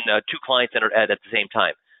client and two clients at the same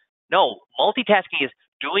time. No, multitasking is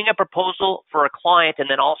doing a proposal for a client and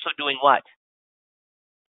then also doing what?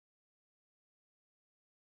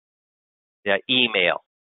 Yeah, email,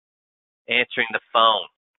 answering the phone,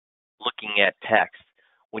 looking at text.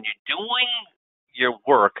 When you're doing your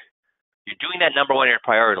work, you're doing that number one on your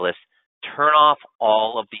priority list, turn off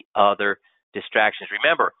all of the other distractions.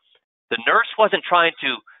 Remember, the nurse wasn't trying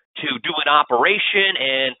to do an operation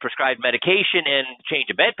and prescribe medication and change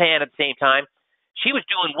a bedpan at the same time. She was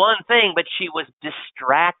doing one thing, but she was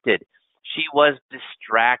distracted.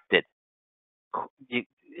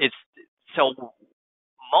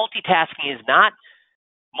 Multitasking is not,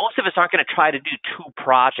 most of us aren't going to try to do two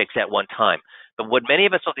projects at one time. But what many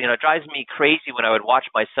of us, it drives me crazy when I would watch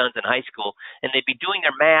my sons in high school and they'd be doing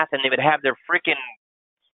their math and they would have their freaking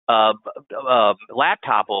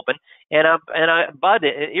laptop open and a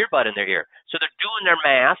earbud in their ear. So they're doing their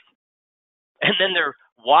math and then they're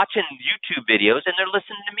watching YouTube videos and they're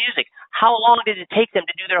listening to music. How long did it take them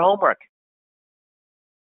to do their homework?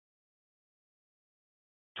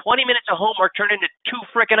 20 minutes of homework turned into 2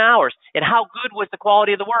 freaking hours. And how good was the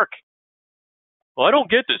quality of the work? Well, I don't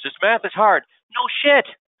get this. This math is hard. No shit.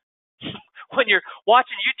 When you're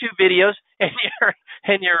watching YouTube videos and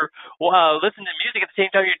you're listening to music at the same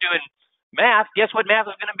time you're doing math, guess what math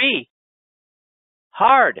is going to be?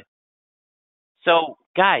 Hard. So,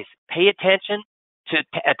 guys, pay attention to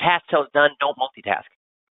a task till it's done. Don't multitask.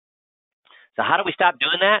 So how do we stop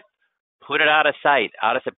doing that? Put it out of sight.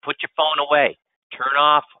 Put your phone away. Turn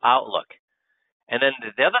off Outlook. And then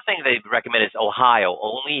the other thing they recommend is Ohio.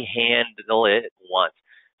 Only handle it once.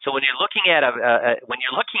 So when you're looking at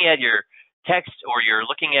your text or you're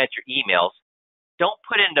looking at your emails, don't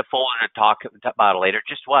put it in a folder to talk about it later.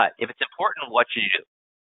 Just what? If it's important, what should you do?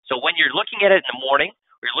 So when you're looking at it in the morning,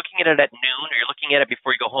 or you're looking at it at noon, or you're looking at it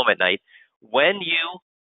before you go home at night, when you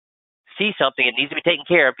see something that needs to be taken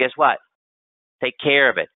care of, guess what? Take care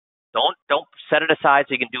of it. Don't set it aside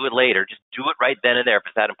so you can do it later. Just do it right then and there if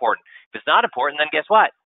it's that important. If it's not important, then guess what?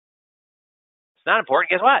 If it's not important,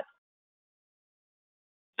 guess what?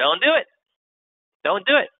 Don't do it. Don't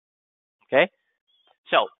do it. Okay?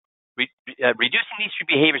 So, reducing these three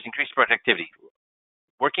behaviors increases productivity.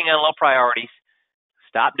 Working on low priorities,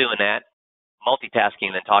 stop doing that. Multitasking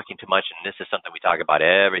and then talking too much, and this is something we talk about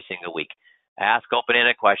every single week. Ask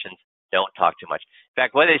open-ended questions. Don't talk too much. In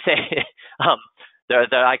fact, what do they say?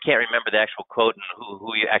 I can't remember the actual quote and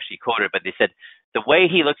who you actually quoted, but they said the way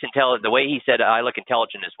he said I look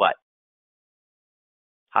intelligent is what?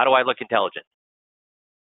 How do I look intelligent?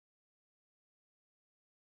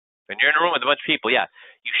 When you're in a room with a bunch of people, yeah,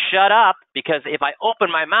 you shut up, because if I open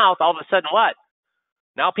my mouth, all of a sudden what?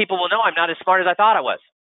 Now people will know I'm not as smart as I thought I was.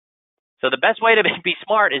 So the best way to be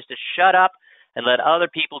smart is to shut up and let other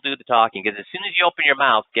people do the talking, because as soon as you open your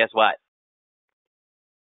mouth, guess what?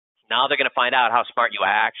 Now they're going to find out how smart you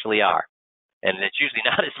actually are. And it's usually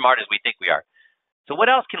not as smart as we think we are. So what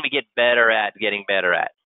else can we get better at getting better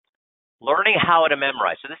at? Learning how to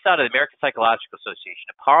memorize. So this is out of the American Psychological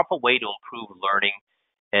Association, a powerful way to improve learning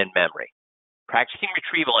and memory. Practicing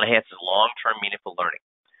retrieval enhances long-term meaningful learning.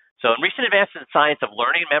 So in recent advances in science of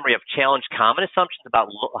learning and memory have challenged common assumptions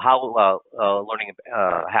about how learning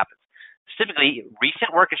happens. Specifically,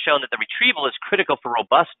 recent work has shown that the retrieval is critical for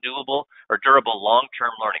robust, doable, or durable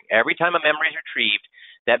long-term learning. Every time a memory is retrieved,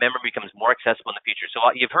 that memory becomes more accessible in the future. So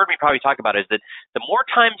what you've heard me probably talk about is that the more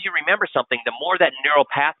times you remember something, the more that neural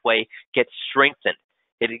pathway gets strengthened.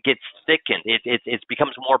 It gets thickened. It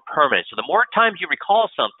becomes more permanent. So the more times you recall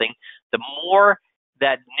something, the more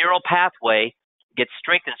that neural pathway gets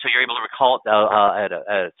strengthened, so you're able to recall it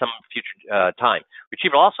at some future time.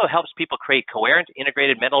 Retrieval also helps people create coherent,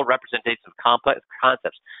 integrated mental representations of complex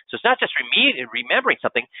concepts. So it's not just remembering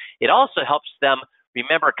something, it also helps them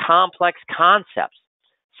remember complex concepts.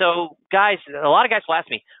 So guys, a lot of guys will ask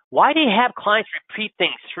me, why do you have clients repeat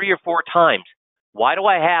things 3 or 4 times? Why do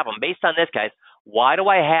I have them? Based on this, guys, why do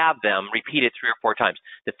I have them repeat it 3 or 4 times?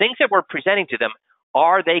 The things that we're presenting to them,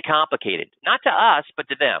 are they complicated? Not to us, but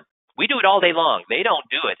to them. We do it all day long. They don't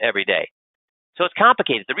do it every day. So it's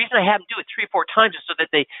complicated. The reason I have them do it 3 or 4 times is so that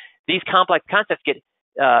these complex concepts get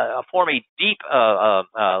form a deep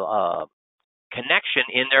connection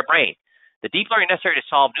in their brain. The deep learning necessary to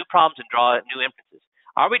solve new problems and draw new inferences.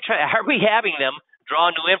 Are we having them draw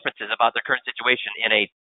new inferences about their current situation in a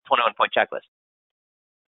 21-point checklist?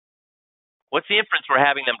 What's the inference we're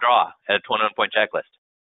having them draw at a 21-point checklist?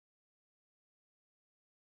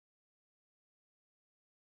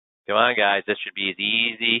 Come on, guys. This should be as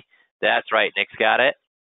easy. That's right. Nick's got it.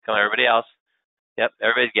 Come on, everybody else. Yep,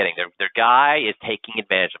 everybody's getting it. Their guy is taking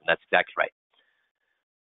advantage of them. That's exactly right.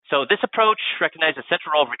 So this approach recognizes the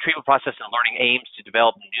central role of retrieval process in learning aims to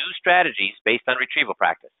develop new strategies based on retrieval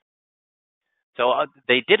practice. So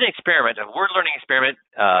they did an experiment, a word learning experiment,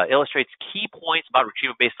 illustrates key points about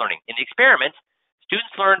retrieval-based learning. In the experiment,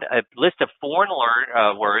 students learned a list of foreign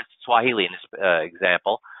words, Swahili in this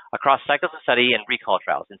example, across cycles of study and recall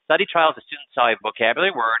trials. In study trials, the students saw a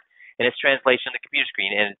vocabulary word and its translation on the computer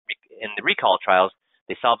screen, and in the recall trials,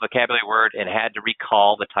 they saw a vocabulary word and had to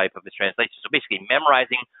recall the type of its translation. So basically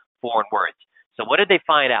memorizing foreign words. So what did they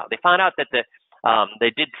find out? They found out that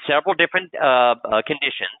they did several different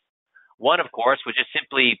conditions. One, of course, was just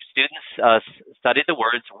simply students studied the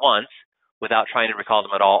words once without trying to recall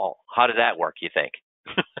them at all. How did that work, you think?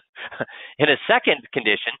 In a second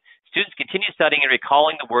condition, students continued studying and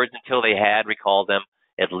recalling the words until they had recalled them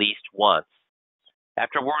at least once.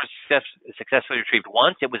 After a word was successfully retrieved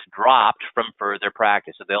once, it was dropped from further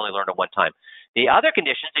practice, so they only learned it one time. The other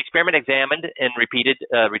conditions, the experiment examined and repeated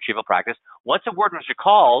retrieval practice. Once a word was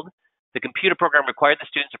recalled, the computer program required the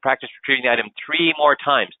students to practice retrieving the item 3 more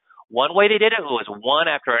times. One way they did it was one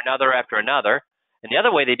after another, and the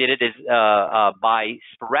other way they did it is by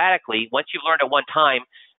sporadically. Once you learned it one time,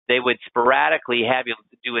 they would sporadically have you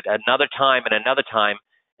do it another time and another time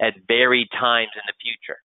at varied times in the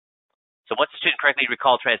future. So once the student correctly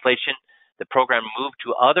recalled translation, the program moved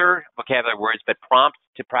to other vocabulary words, but prompts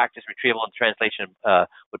to practice retrieval and translation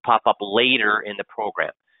would pop up later in the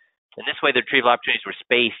program. In this way, the retrieval opportunities were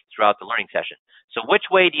spaced throughout the learning session. So which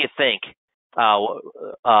way do you think?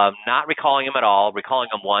 Not recalling them at all, recalling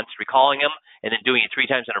them once, recalling them and then doing it 3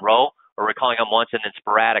 times in a row, or recalling them once and then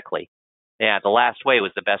sporadically? Yeah, the last way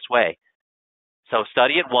was the best way. So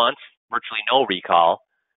study it once, virtually no recall.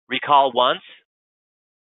 Recall once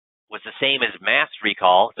was the same as mass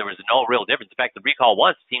recall. There was no real difference. In fact, the recall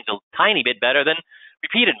once seems a tiny bit better than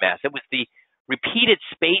repeated mass. It was the repeated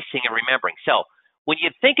spacing and remembering. So when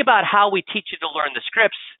you think about how we teach you to learn the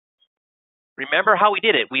scripts, remember how we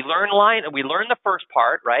did it. We learn the first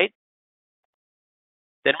part, right?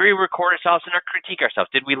 Then we record ourselves and critique ourselves.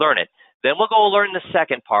 Did we learn it? Then we'll go learn the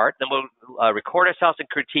second part. Then we'll record ourselves and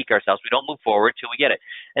critique ourselves. We don't move forward till we get it.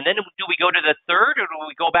 And then do we go to the third, or do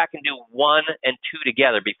we go back and do 1 and 2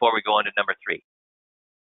 together before we go on to number 3?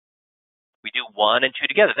 We do 1 and 2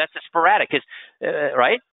 together. That's the sporadic,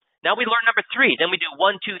 right? Now we learn number 3. Then we do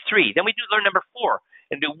 1, 2, 3. Then we do learn number 4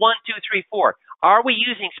 and do 1, 2, 3, 4. Are we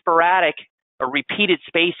using sporadic or repeated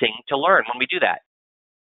spacing to learn when we do that?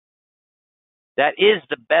 That is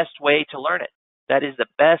the best way to learn it. That is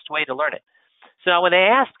the best way to learn it. So when they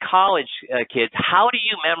asked college kids, how do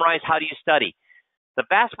you memorize, how do you study? The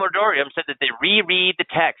vast majority of them said that they reread the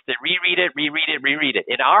text. They reread it.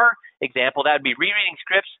 In our example, that would be rereading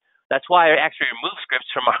scripts. That's why I actually removed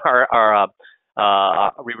scripts from I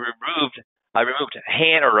removed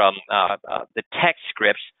the text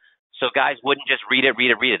scripts, so guys wouldn't just read it.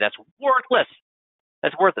 That's worthless.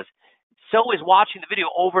 So is watching the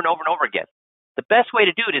video over and over and over again. The best way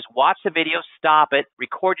to do it is watch the video, stop it,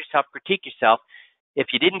 record yourself, critique yourself, If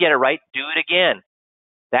you didn't get it right, do it again.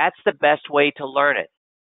 That's the best way to learn it.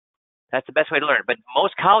 That's the best way to learn it. But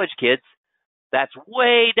most college kids, that's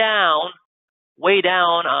way down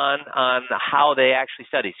on how they actually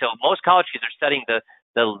study. So most college kids are studying the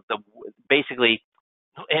basically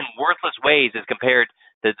in worthless ways as compared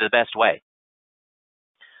to the best way.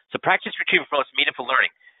 So practice retrieval promotes meaningful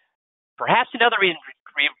learning. Perhaps another reason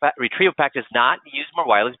retrieval practice is not used more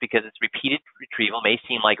widely is because its repeated retrieval may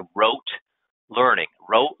seem like rote learning.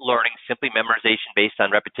 Rote learning, simply memorization based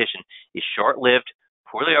on repetition, is short-lived,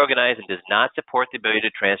 poorly organized, and does not support the ability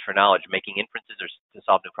to transfer knowledge, making inferences or to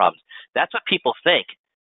solve new problems. That's what people think.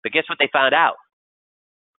 But guess what they found out?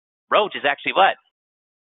 Rote is actually what?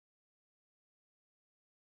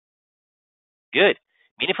 Good.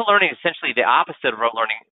 Meaningful learning is essentially the opposite of rote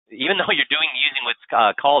learning. Even though you're using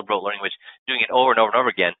what's called rote learning, which is doing it over and over and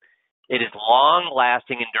over again, it is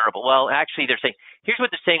long-lasting and durable. Well, actually, they're saying, here's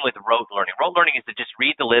what they're saying with rote learning. Rote learning is to just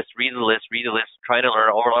read the list, trying to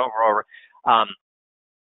learn over and over.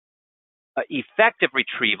 Effective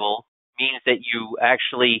retrieval means that you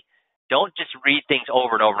actually don't just read things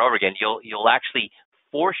over and over and over again. You'll actually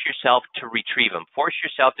force yourself to retrieve them. Force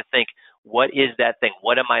yourself to think, what is that thing?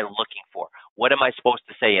 What am I looking for? What am I supposed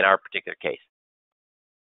to say in our particular case?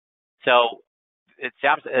 So it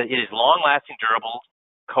is long-lasting, durable,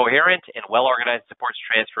 coherent, and well-organized, supports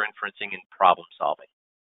transfer, inferencing, and problem solving.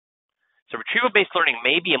 So retrieval-based learning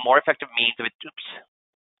may be a more effective means of it.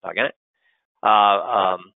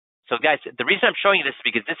 So guys, the reason I'm showing you this is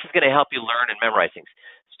because this is going to help you learn and memorize things.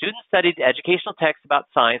 Students studied educational texts about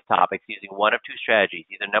science topics using one of two strategies.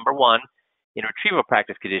 Either number one, in retrieval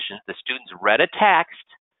practice conditions, the students read a text,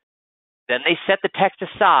 then they set the text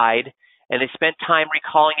aside, and they spent time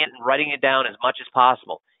recalling it and writing it down as much as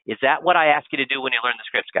possible. Is that what I ask you to do when you learn the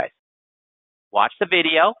scripts, guys? Watch the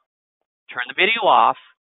video, turn the video off,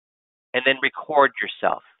 and then record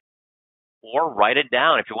yourself. Or write it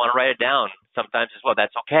down. If you want to write it down sometimes as well,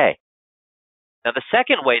 that's okay. Now, the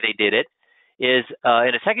second way they did it is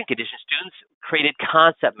in a second condition, students created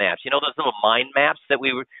concept maps. You know those little mind maps that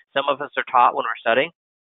some of us are taught when we're studying?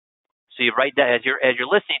 So you write down, as you're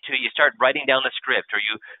listening to it, you start writing down the script, or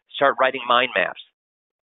you start writing mind maps.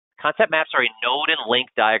 Concept maps are a node and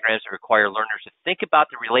link diagrams that require learners to think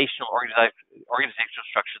about the relational organizational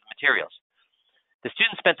structure of the materials. The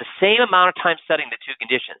students spent the same amount of time studying the two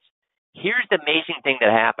conditions. Here's the amazing thing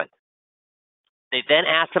that happened. They then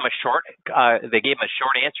asked them they gave them a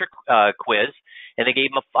short answer quiz, and they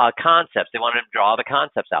gave them concepts. They wanted them to draw the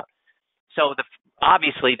concepts out. So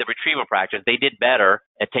obviously, the retrieval practice, they did better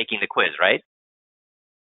at taking the quiz, right?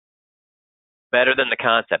 Better than the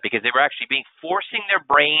concept, because they were actually forcing their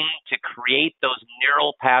brain to create those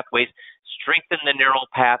neural pathways, strengthen the neural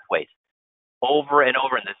pathways over and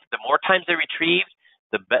over. And the more times they retrieved,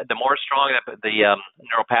 the more strong the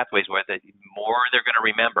neural pathways were, the more they're going to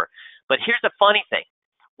remember. But here's the funny thing.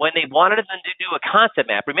 When they wanted them to do a concept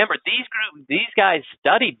map, remember, these guys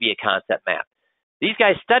studied via concept map. These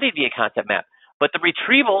guys studied via concept map. But the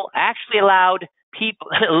retrieval actually allowed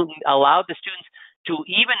the students to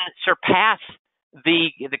even surpass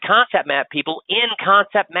the concept map people in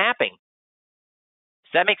concept mapping.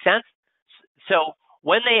 Does that make sense? So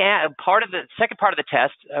when they add second part of the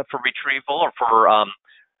test for retrieval or for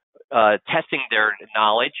testing their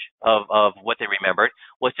knowledge of what they remembered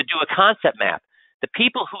was to do a concept map. The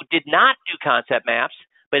people who did not do concept maps,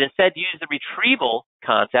 but instead used the retrieval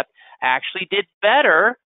concept, actually did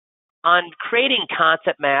better on creating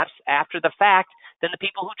concept maps after the fact than the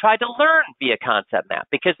people who tried to learn via concept map,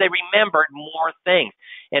 because they remembered more things.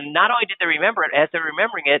 And not only did they remember it, as they're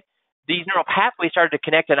remembering it, these neural pathways started to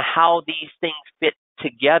connect on how these things fit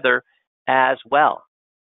together as well.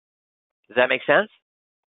 Does that make sense?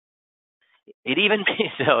 It even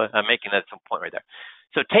so I'm making that some point right there.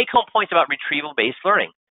 So take-home points about retrieval-based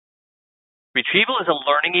learning. Retrieval is a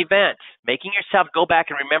learning event. Making yourself go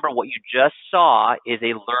back and remember what you just saw is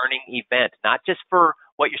a learning event, not just for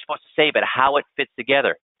what you're supposed to say, but how it fits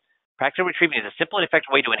together. Practical retrieving is a simple and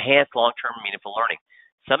effective way to enhance long-term meaningful learning.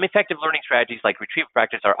 Some effective learning strategies like retrieval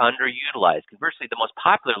practice are underutilized. Conversely, the most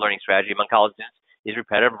popular learning strategy among college students is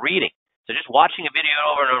repetitive reading. So just watching a video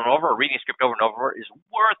over and over or reading a script over and over is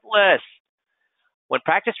worthless. When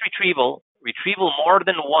practice retrieval more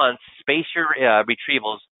than once, space your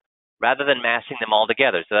retrievals rather than massing them all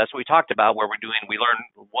together. So that's what we talked about, where we learn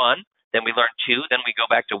 1, then we learn 2, then we go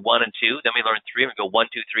back to 1 and 2, then we learn 3, we go 1,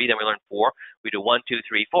 2, 3, then we learn 4, we do 1, 2,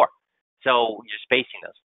 3, 4. So you're spacing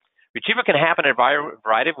those. Retrieval can happen in a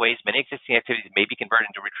variety of ways. Many existing activities may be converted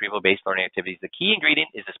into retrieval-based learning activities. The key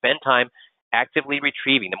ingredient is to spend time actively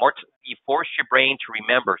retrieving. The more you force your brain to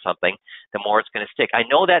remember something, the more it's going to stick. I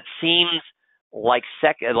know that seems like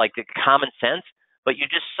the common sense, but you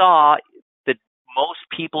just saw that most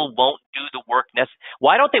people won't do the work necessary.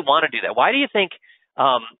 Why don't they want to do that? Why do you think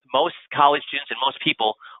most college students and most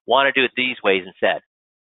people want to do it these ways instead,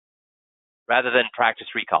 rather than practice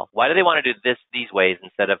recall? Why do they want to do these ways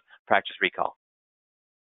instead of practice recall?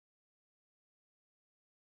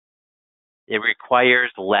 It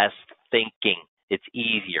requires less thinking. It's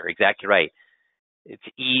easier. Exactly right. It's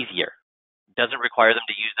easier. It doesn't require them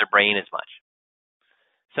to use their brain as much.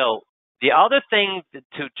 So the other thing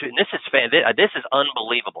and this is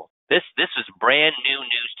unbelievable. This is brand new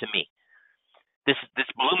news to me. This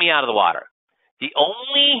blew me out of the water. You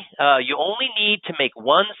only need to make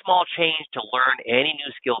one small change to learn any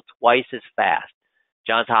new skill twice as fast.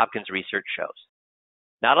 Johns Hopkins research shows.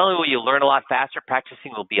 Not only will you learn a lot faster,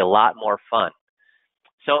 practicing will be a lot more fun.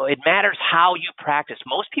 So it matters how you practice.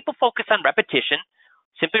 Most people focus on repetition,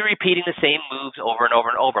 simply repeating the same moves over and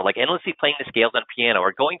over and over, like endlessly playing the scales on piano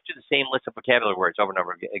or going through the same list of vocabulary words over and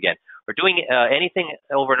over again, or doing anything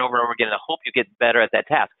over and over and over again in the hope you get better at that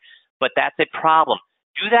task. But that's a problem.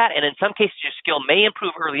 Do that, and in some cases your skill may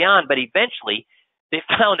improve early on, but eventually they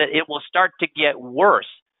found that it will start to get worse.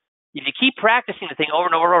 If you keep practicing the thing over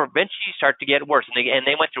and over and over, eventually you start to get worse. And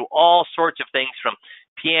they went through all sorts of things, from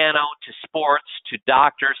piano to sports to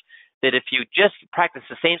doctors, that if you just practice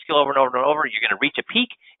the same skill over and over and over, you're going to reach a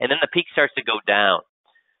peak, and then the peak starts to go down.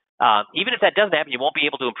 Even if that doesn't happen, you won't be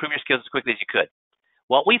able to improve your skills as quickly as you could.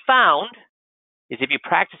 What we found is if you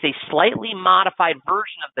practice a slightly modified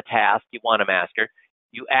version of the task you want to master,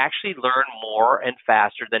 you actually learn more and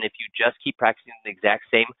faster than if you just keep practicing the exact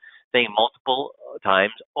same thing multiple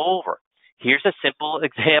times over. Here's a simple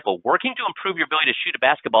example. Working to improve your ability to shoot a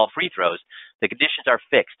basketball free throws, the conditions are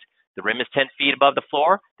fixed. The rim is 10 feet above the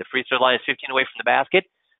floor. The free throw line is 15 away from the basket.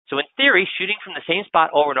 So in theory, shooting from the same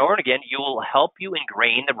spot over and over again, you will help you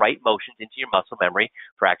ingrain the right motions into your muscle memory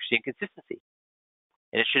for accuracy and consistency.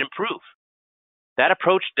 And it should improve. That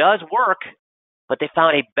approach does work, but they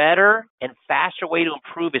found a better and faster way to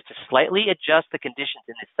improve is to slightly adjust the conditions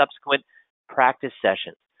in the subsequent practice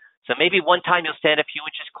sessions. So maybe one time you'll stand a few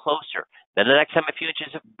inches closer, then the next time a few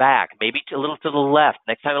inches back, maybe a little to the left,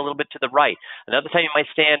 next time a little bit to the right. Another time you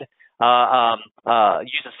might stand,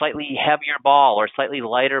 use a slightly heavier ball or a slightly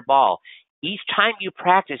lighter ball. Each time you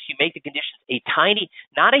practice, you make the conditions a tiny,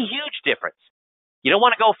 not a huge difference. You don't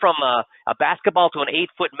want to go from a basketball to an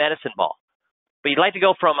 8-foot medicine ball, but you'd like to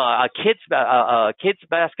go from a kid's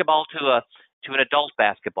basketball to an adult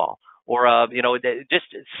basketball, or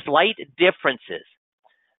just slight differences.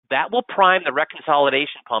 That will prime the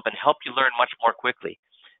reconsolidation pump and help you learn much more quickly.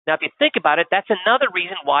 Now, if you think about it, that's another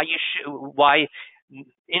reason why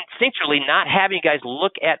instinctually not having you guys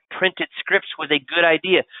look at printed scripts was a good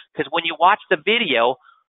idea. Because when you watch the video,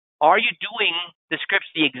 are you doing the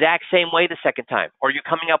scripts the exact same way the second time? Or you're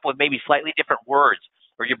coming up with maybe slightly different words,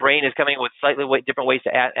 or your brain is coming up with slightly different ways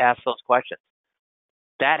to ask those questions.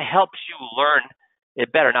 That helps you learn it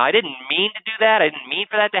better. Now, I didn't mean to do that. I didn't mean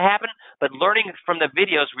for that to happen. But learning from the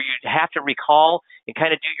videos where you have to recall and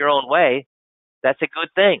kind of do your own way, that's a good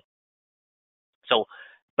thing. So,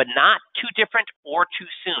 but not too different or too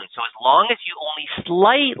soon. So as long as you only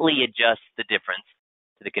slightly adjust the difference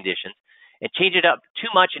to the conditions and change it up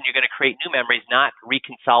too much, and you're going to create new memories, not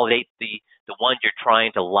reconsolidate the ones you're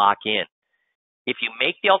trying to lock in. If you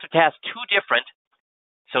make the altered task too different,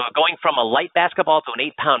 so going from a light basketball to an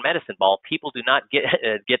 8-pound medicine ball, people do not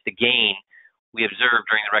get the gain we observed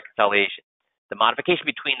during the reconciliation. The modification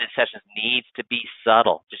between the sessions needs to be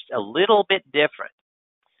subtle, just a little bit different.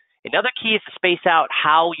 Another key is to space out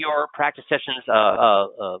how your practice sessions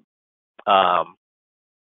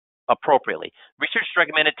appropriately. Research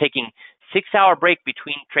recommended taking 6-hour break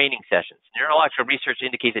between training sessions. Neurological research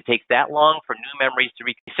indicates it takes that long for new memories to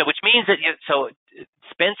so which means that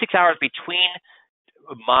spend 6 hours between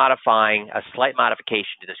modifying a slight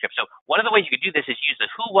modification to the script. So one of the ways you could do this is use the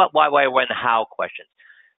who, what, why, when, how questions.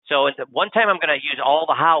 So one time I'm going to use all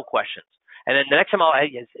the how questions. And then the next time I'll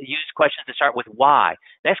use questions to start with why.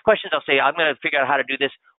 Next questions I'll say, I'm going to figure out how to do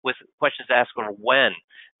this with questions to ask for when.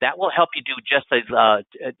 That will help you do just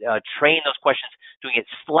train those questions, doing it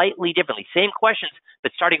slightly differently. Same questions,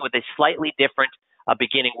 but starting with a slightly different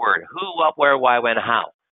beginning word. Who, what, where, why, when,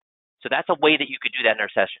 how. So that's a way that you could do that in our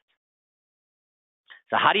sessions.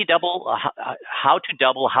 So how do you how to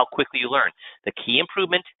double how quickly you learn? The key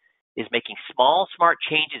improvement is making small, smart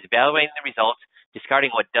changes, evaluating the results,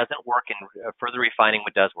 discarding what doesn't work, and further refining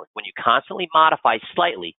what does work. When you constantly modify,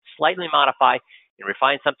 slightly modify, and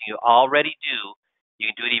refine something you already do,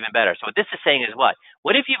 you can do it even better. So what this is saying is what?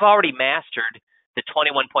 What if you've already mastered the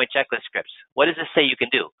 21-point checklist scripts? What does this say you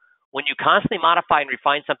can do? when you constantly modify and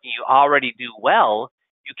refine something you already do well,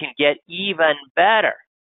 you can get even better.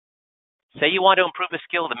 Say you want to improve a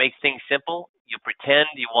skill that makes things simple, you pretend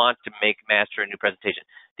you want to master a new presentation.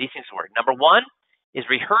 These things work. Number one is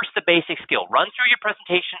rehearse the basic skill. Run through your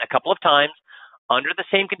presentation a couple of times under the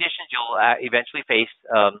same conditions you'll eventually face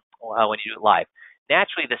when you do it live.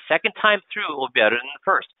 Naturally, the second time through it will be better than the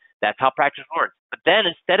first. That's how practice works. But then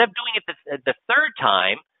instead of doing it the third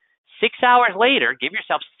time, 6 hours later, give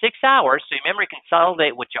yourself 6 hours so your memory can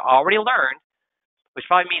consolidate what you already learned, which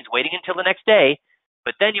probably means waiting until the next day.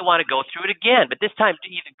 But then you want to go through it again. But this time,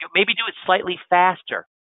 maybe do it slightly faster,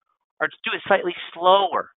 or just do it slightly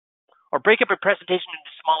slower, or break up your presentation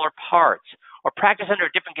into smaller parts, or practice under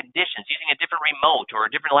different conditions using a different remote or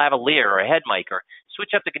a different lavalier or a head mic, or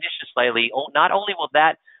switch up the conditions slightly. Not only will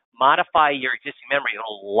that modify your existing memory,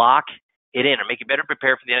 it'll lock it in or make you better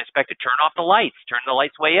prepared for the unexpected. Turn off the lights, turn the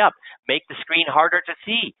lights way up, make the screen harder to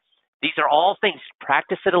see. These are all things.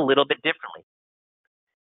 Practice it a little bit differently.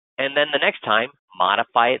 And then the next time,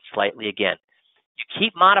 modify it slightly again. You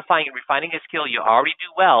keep modifying and refining a skill you already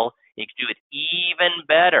do well, you can do it even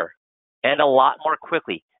better and a lot more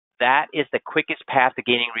quickly. That is the quickest path to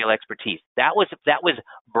gaining real expertise. That was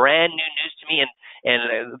brand new news to me,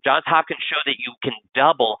 and Johns Hopkins showed that you can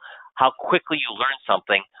double how quickly you learn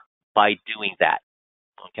something by doing that.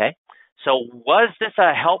 Okay? So was this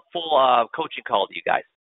a helpful coaching call to you guys?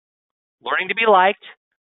 Learning to be liked,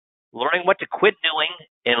 learning what to quit doing,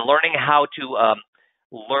 and learning how to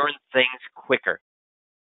learn things quicker.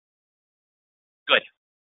 Good.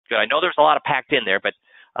 I know there's a lot of packed in there, but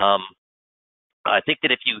I think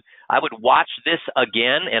that I would watch this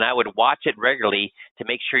again, and I would watch it regularly to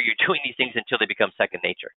make sure you're doing these things until they become second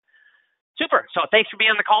nature. Super. So thanks for being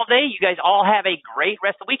on the call today. You guys all have a great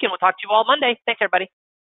rest of the weekend. We'll talk to you all Monday. Thanks, everybody.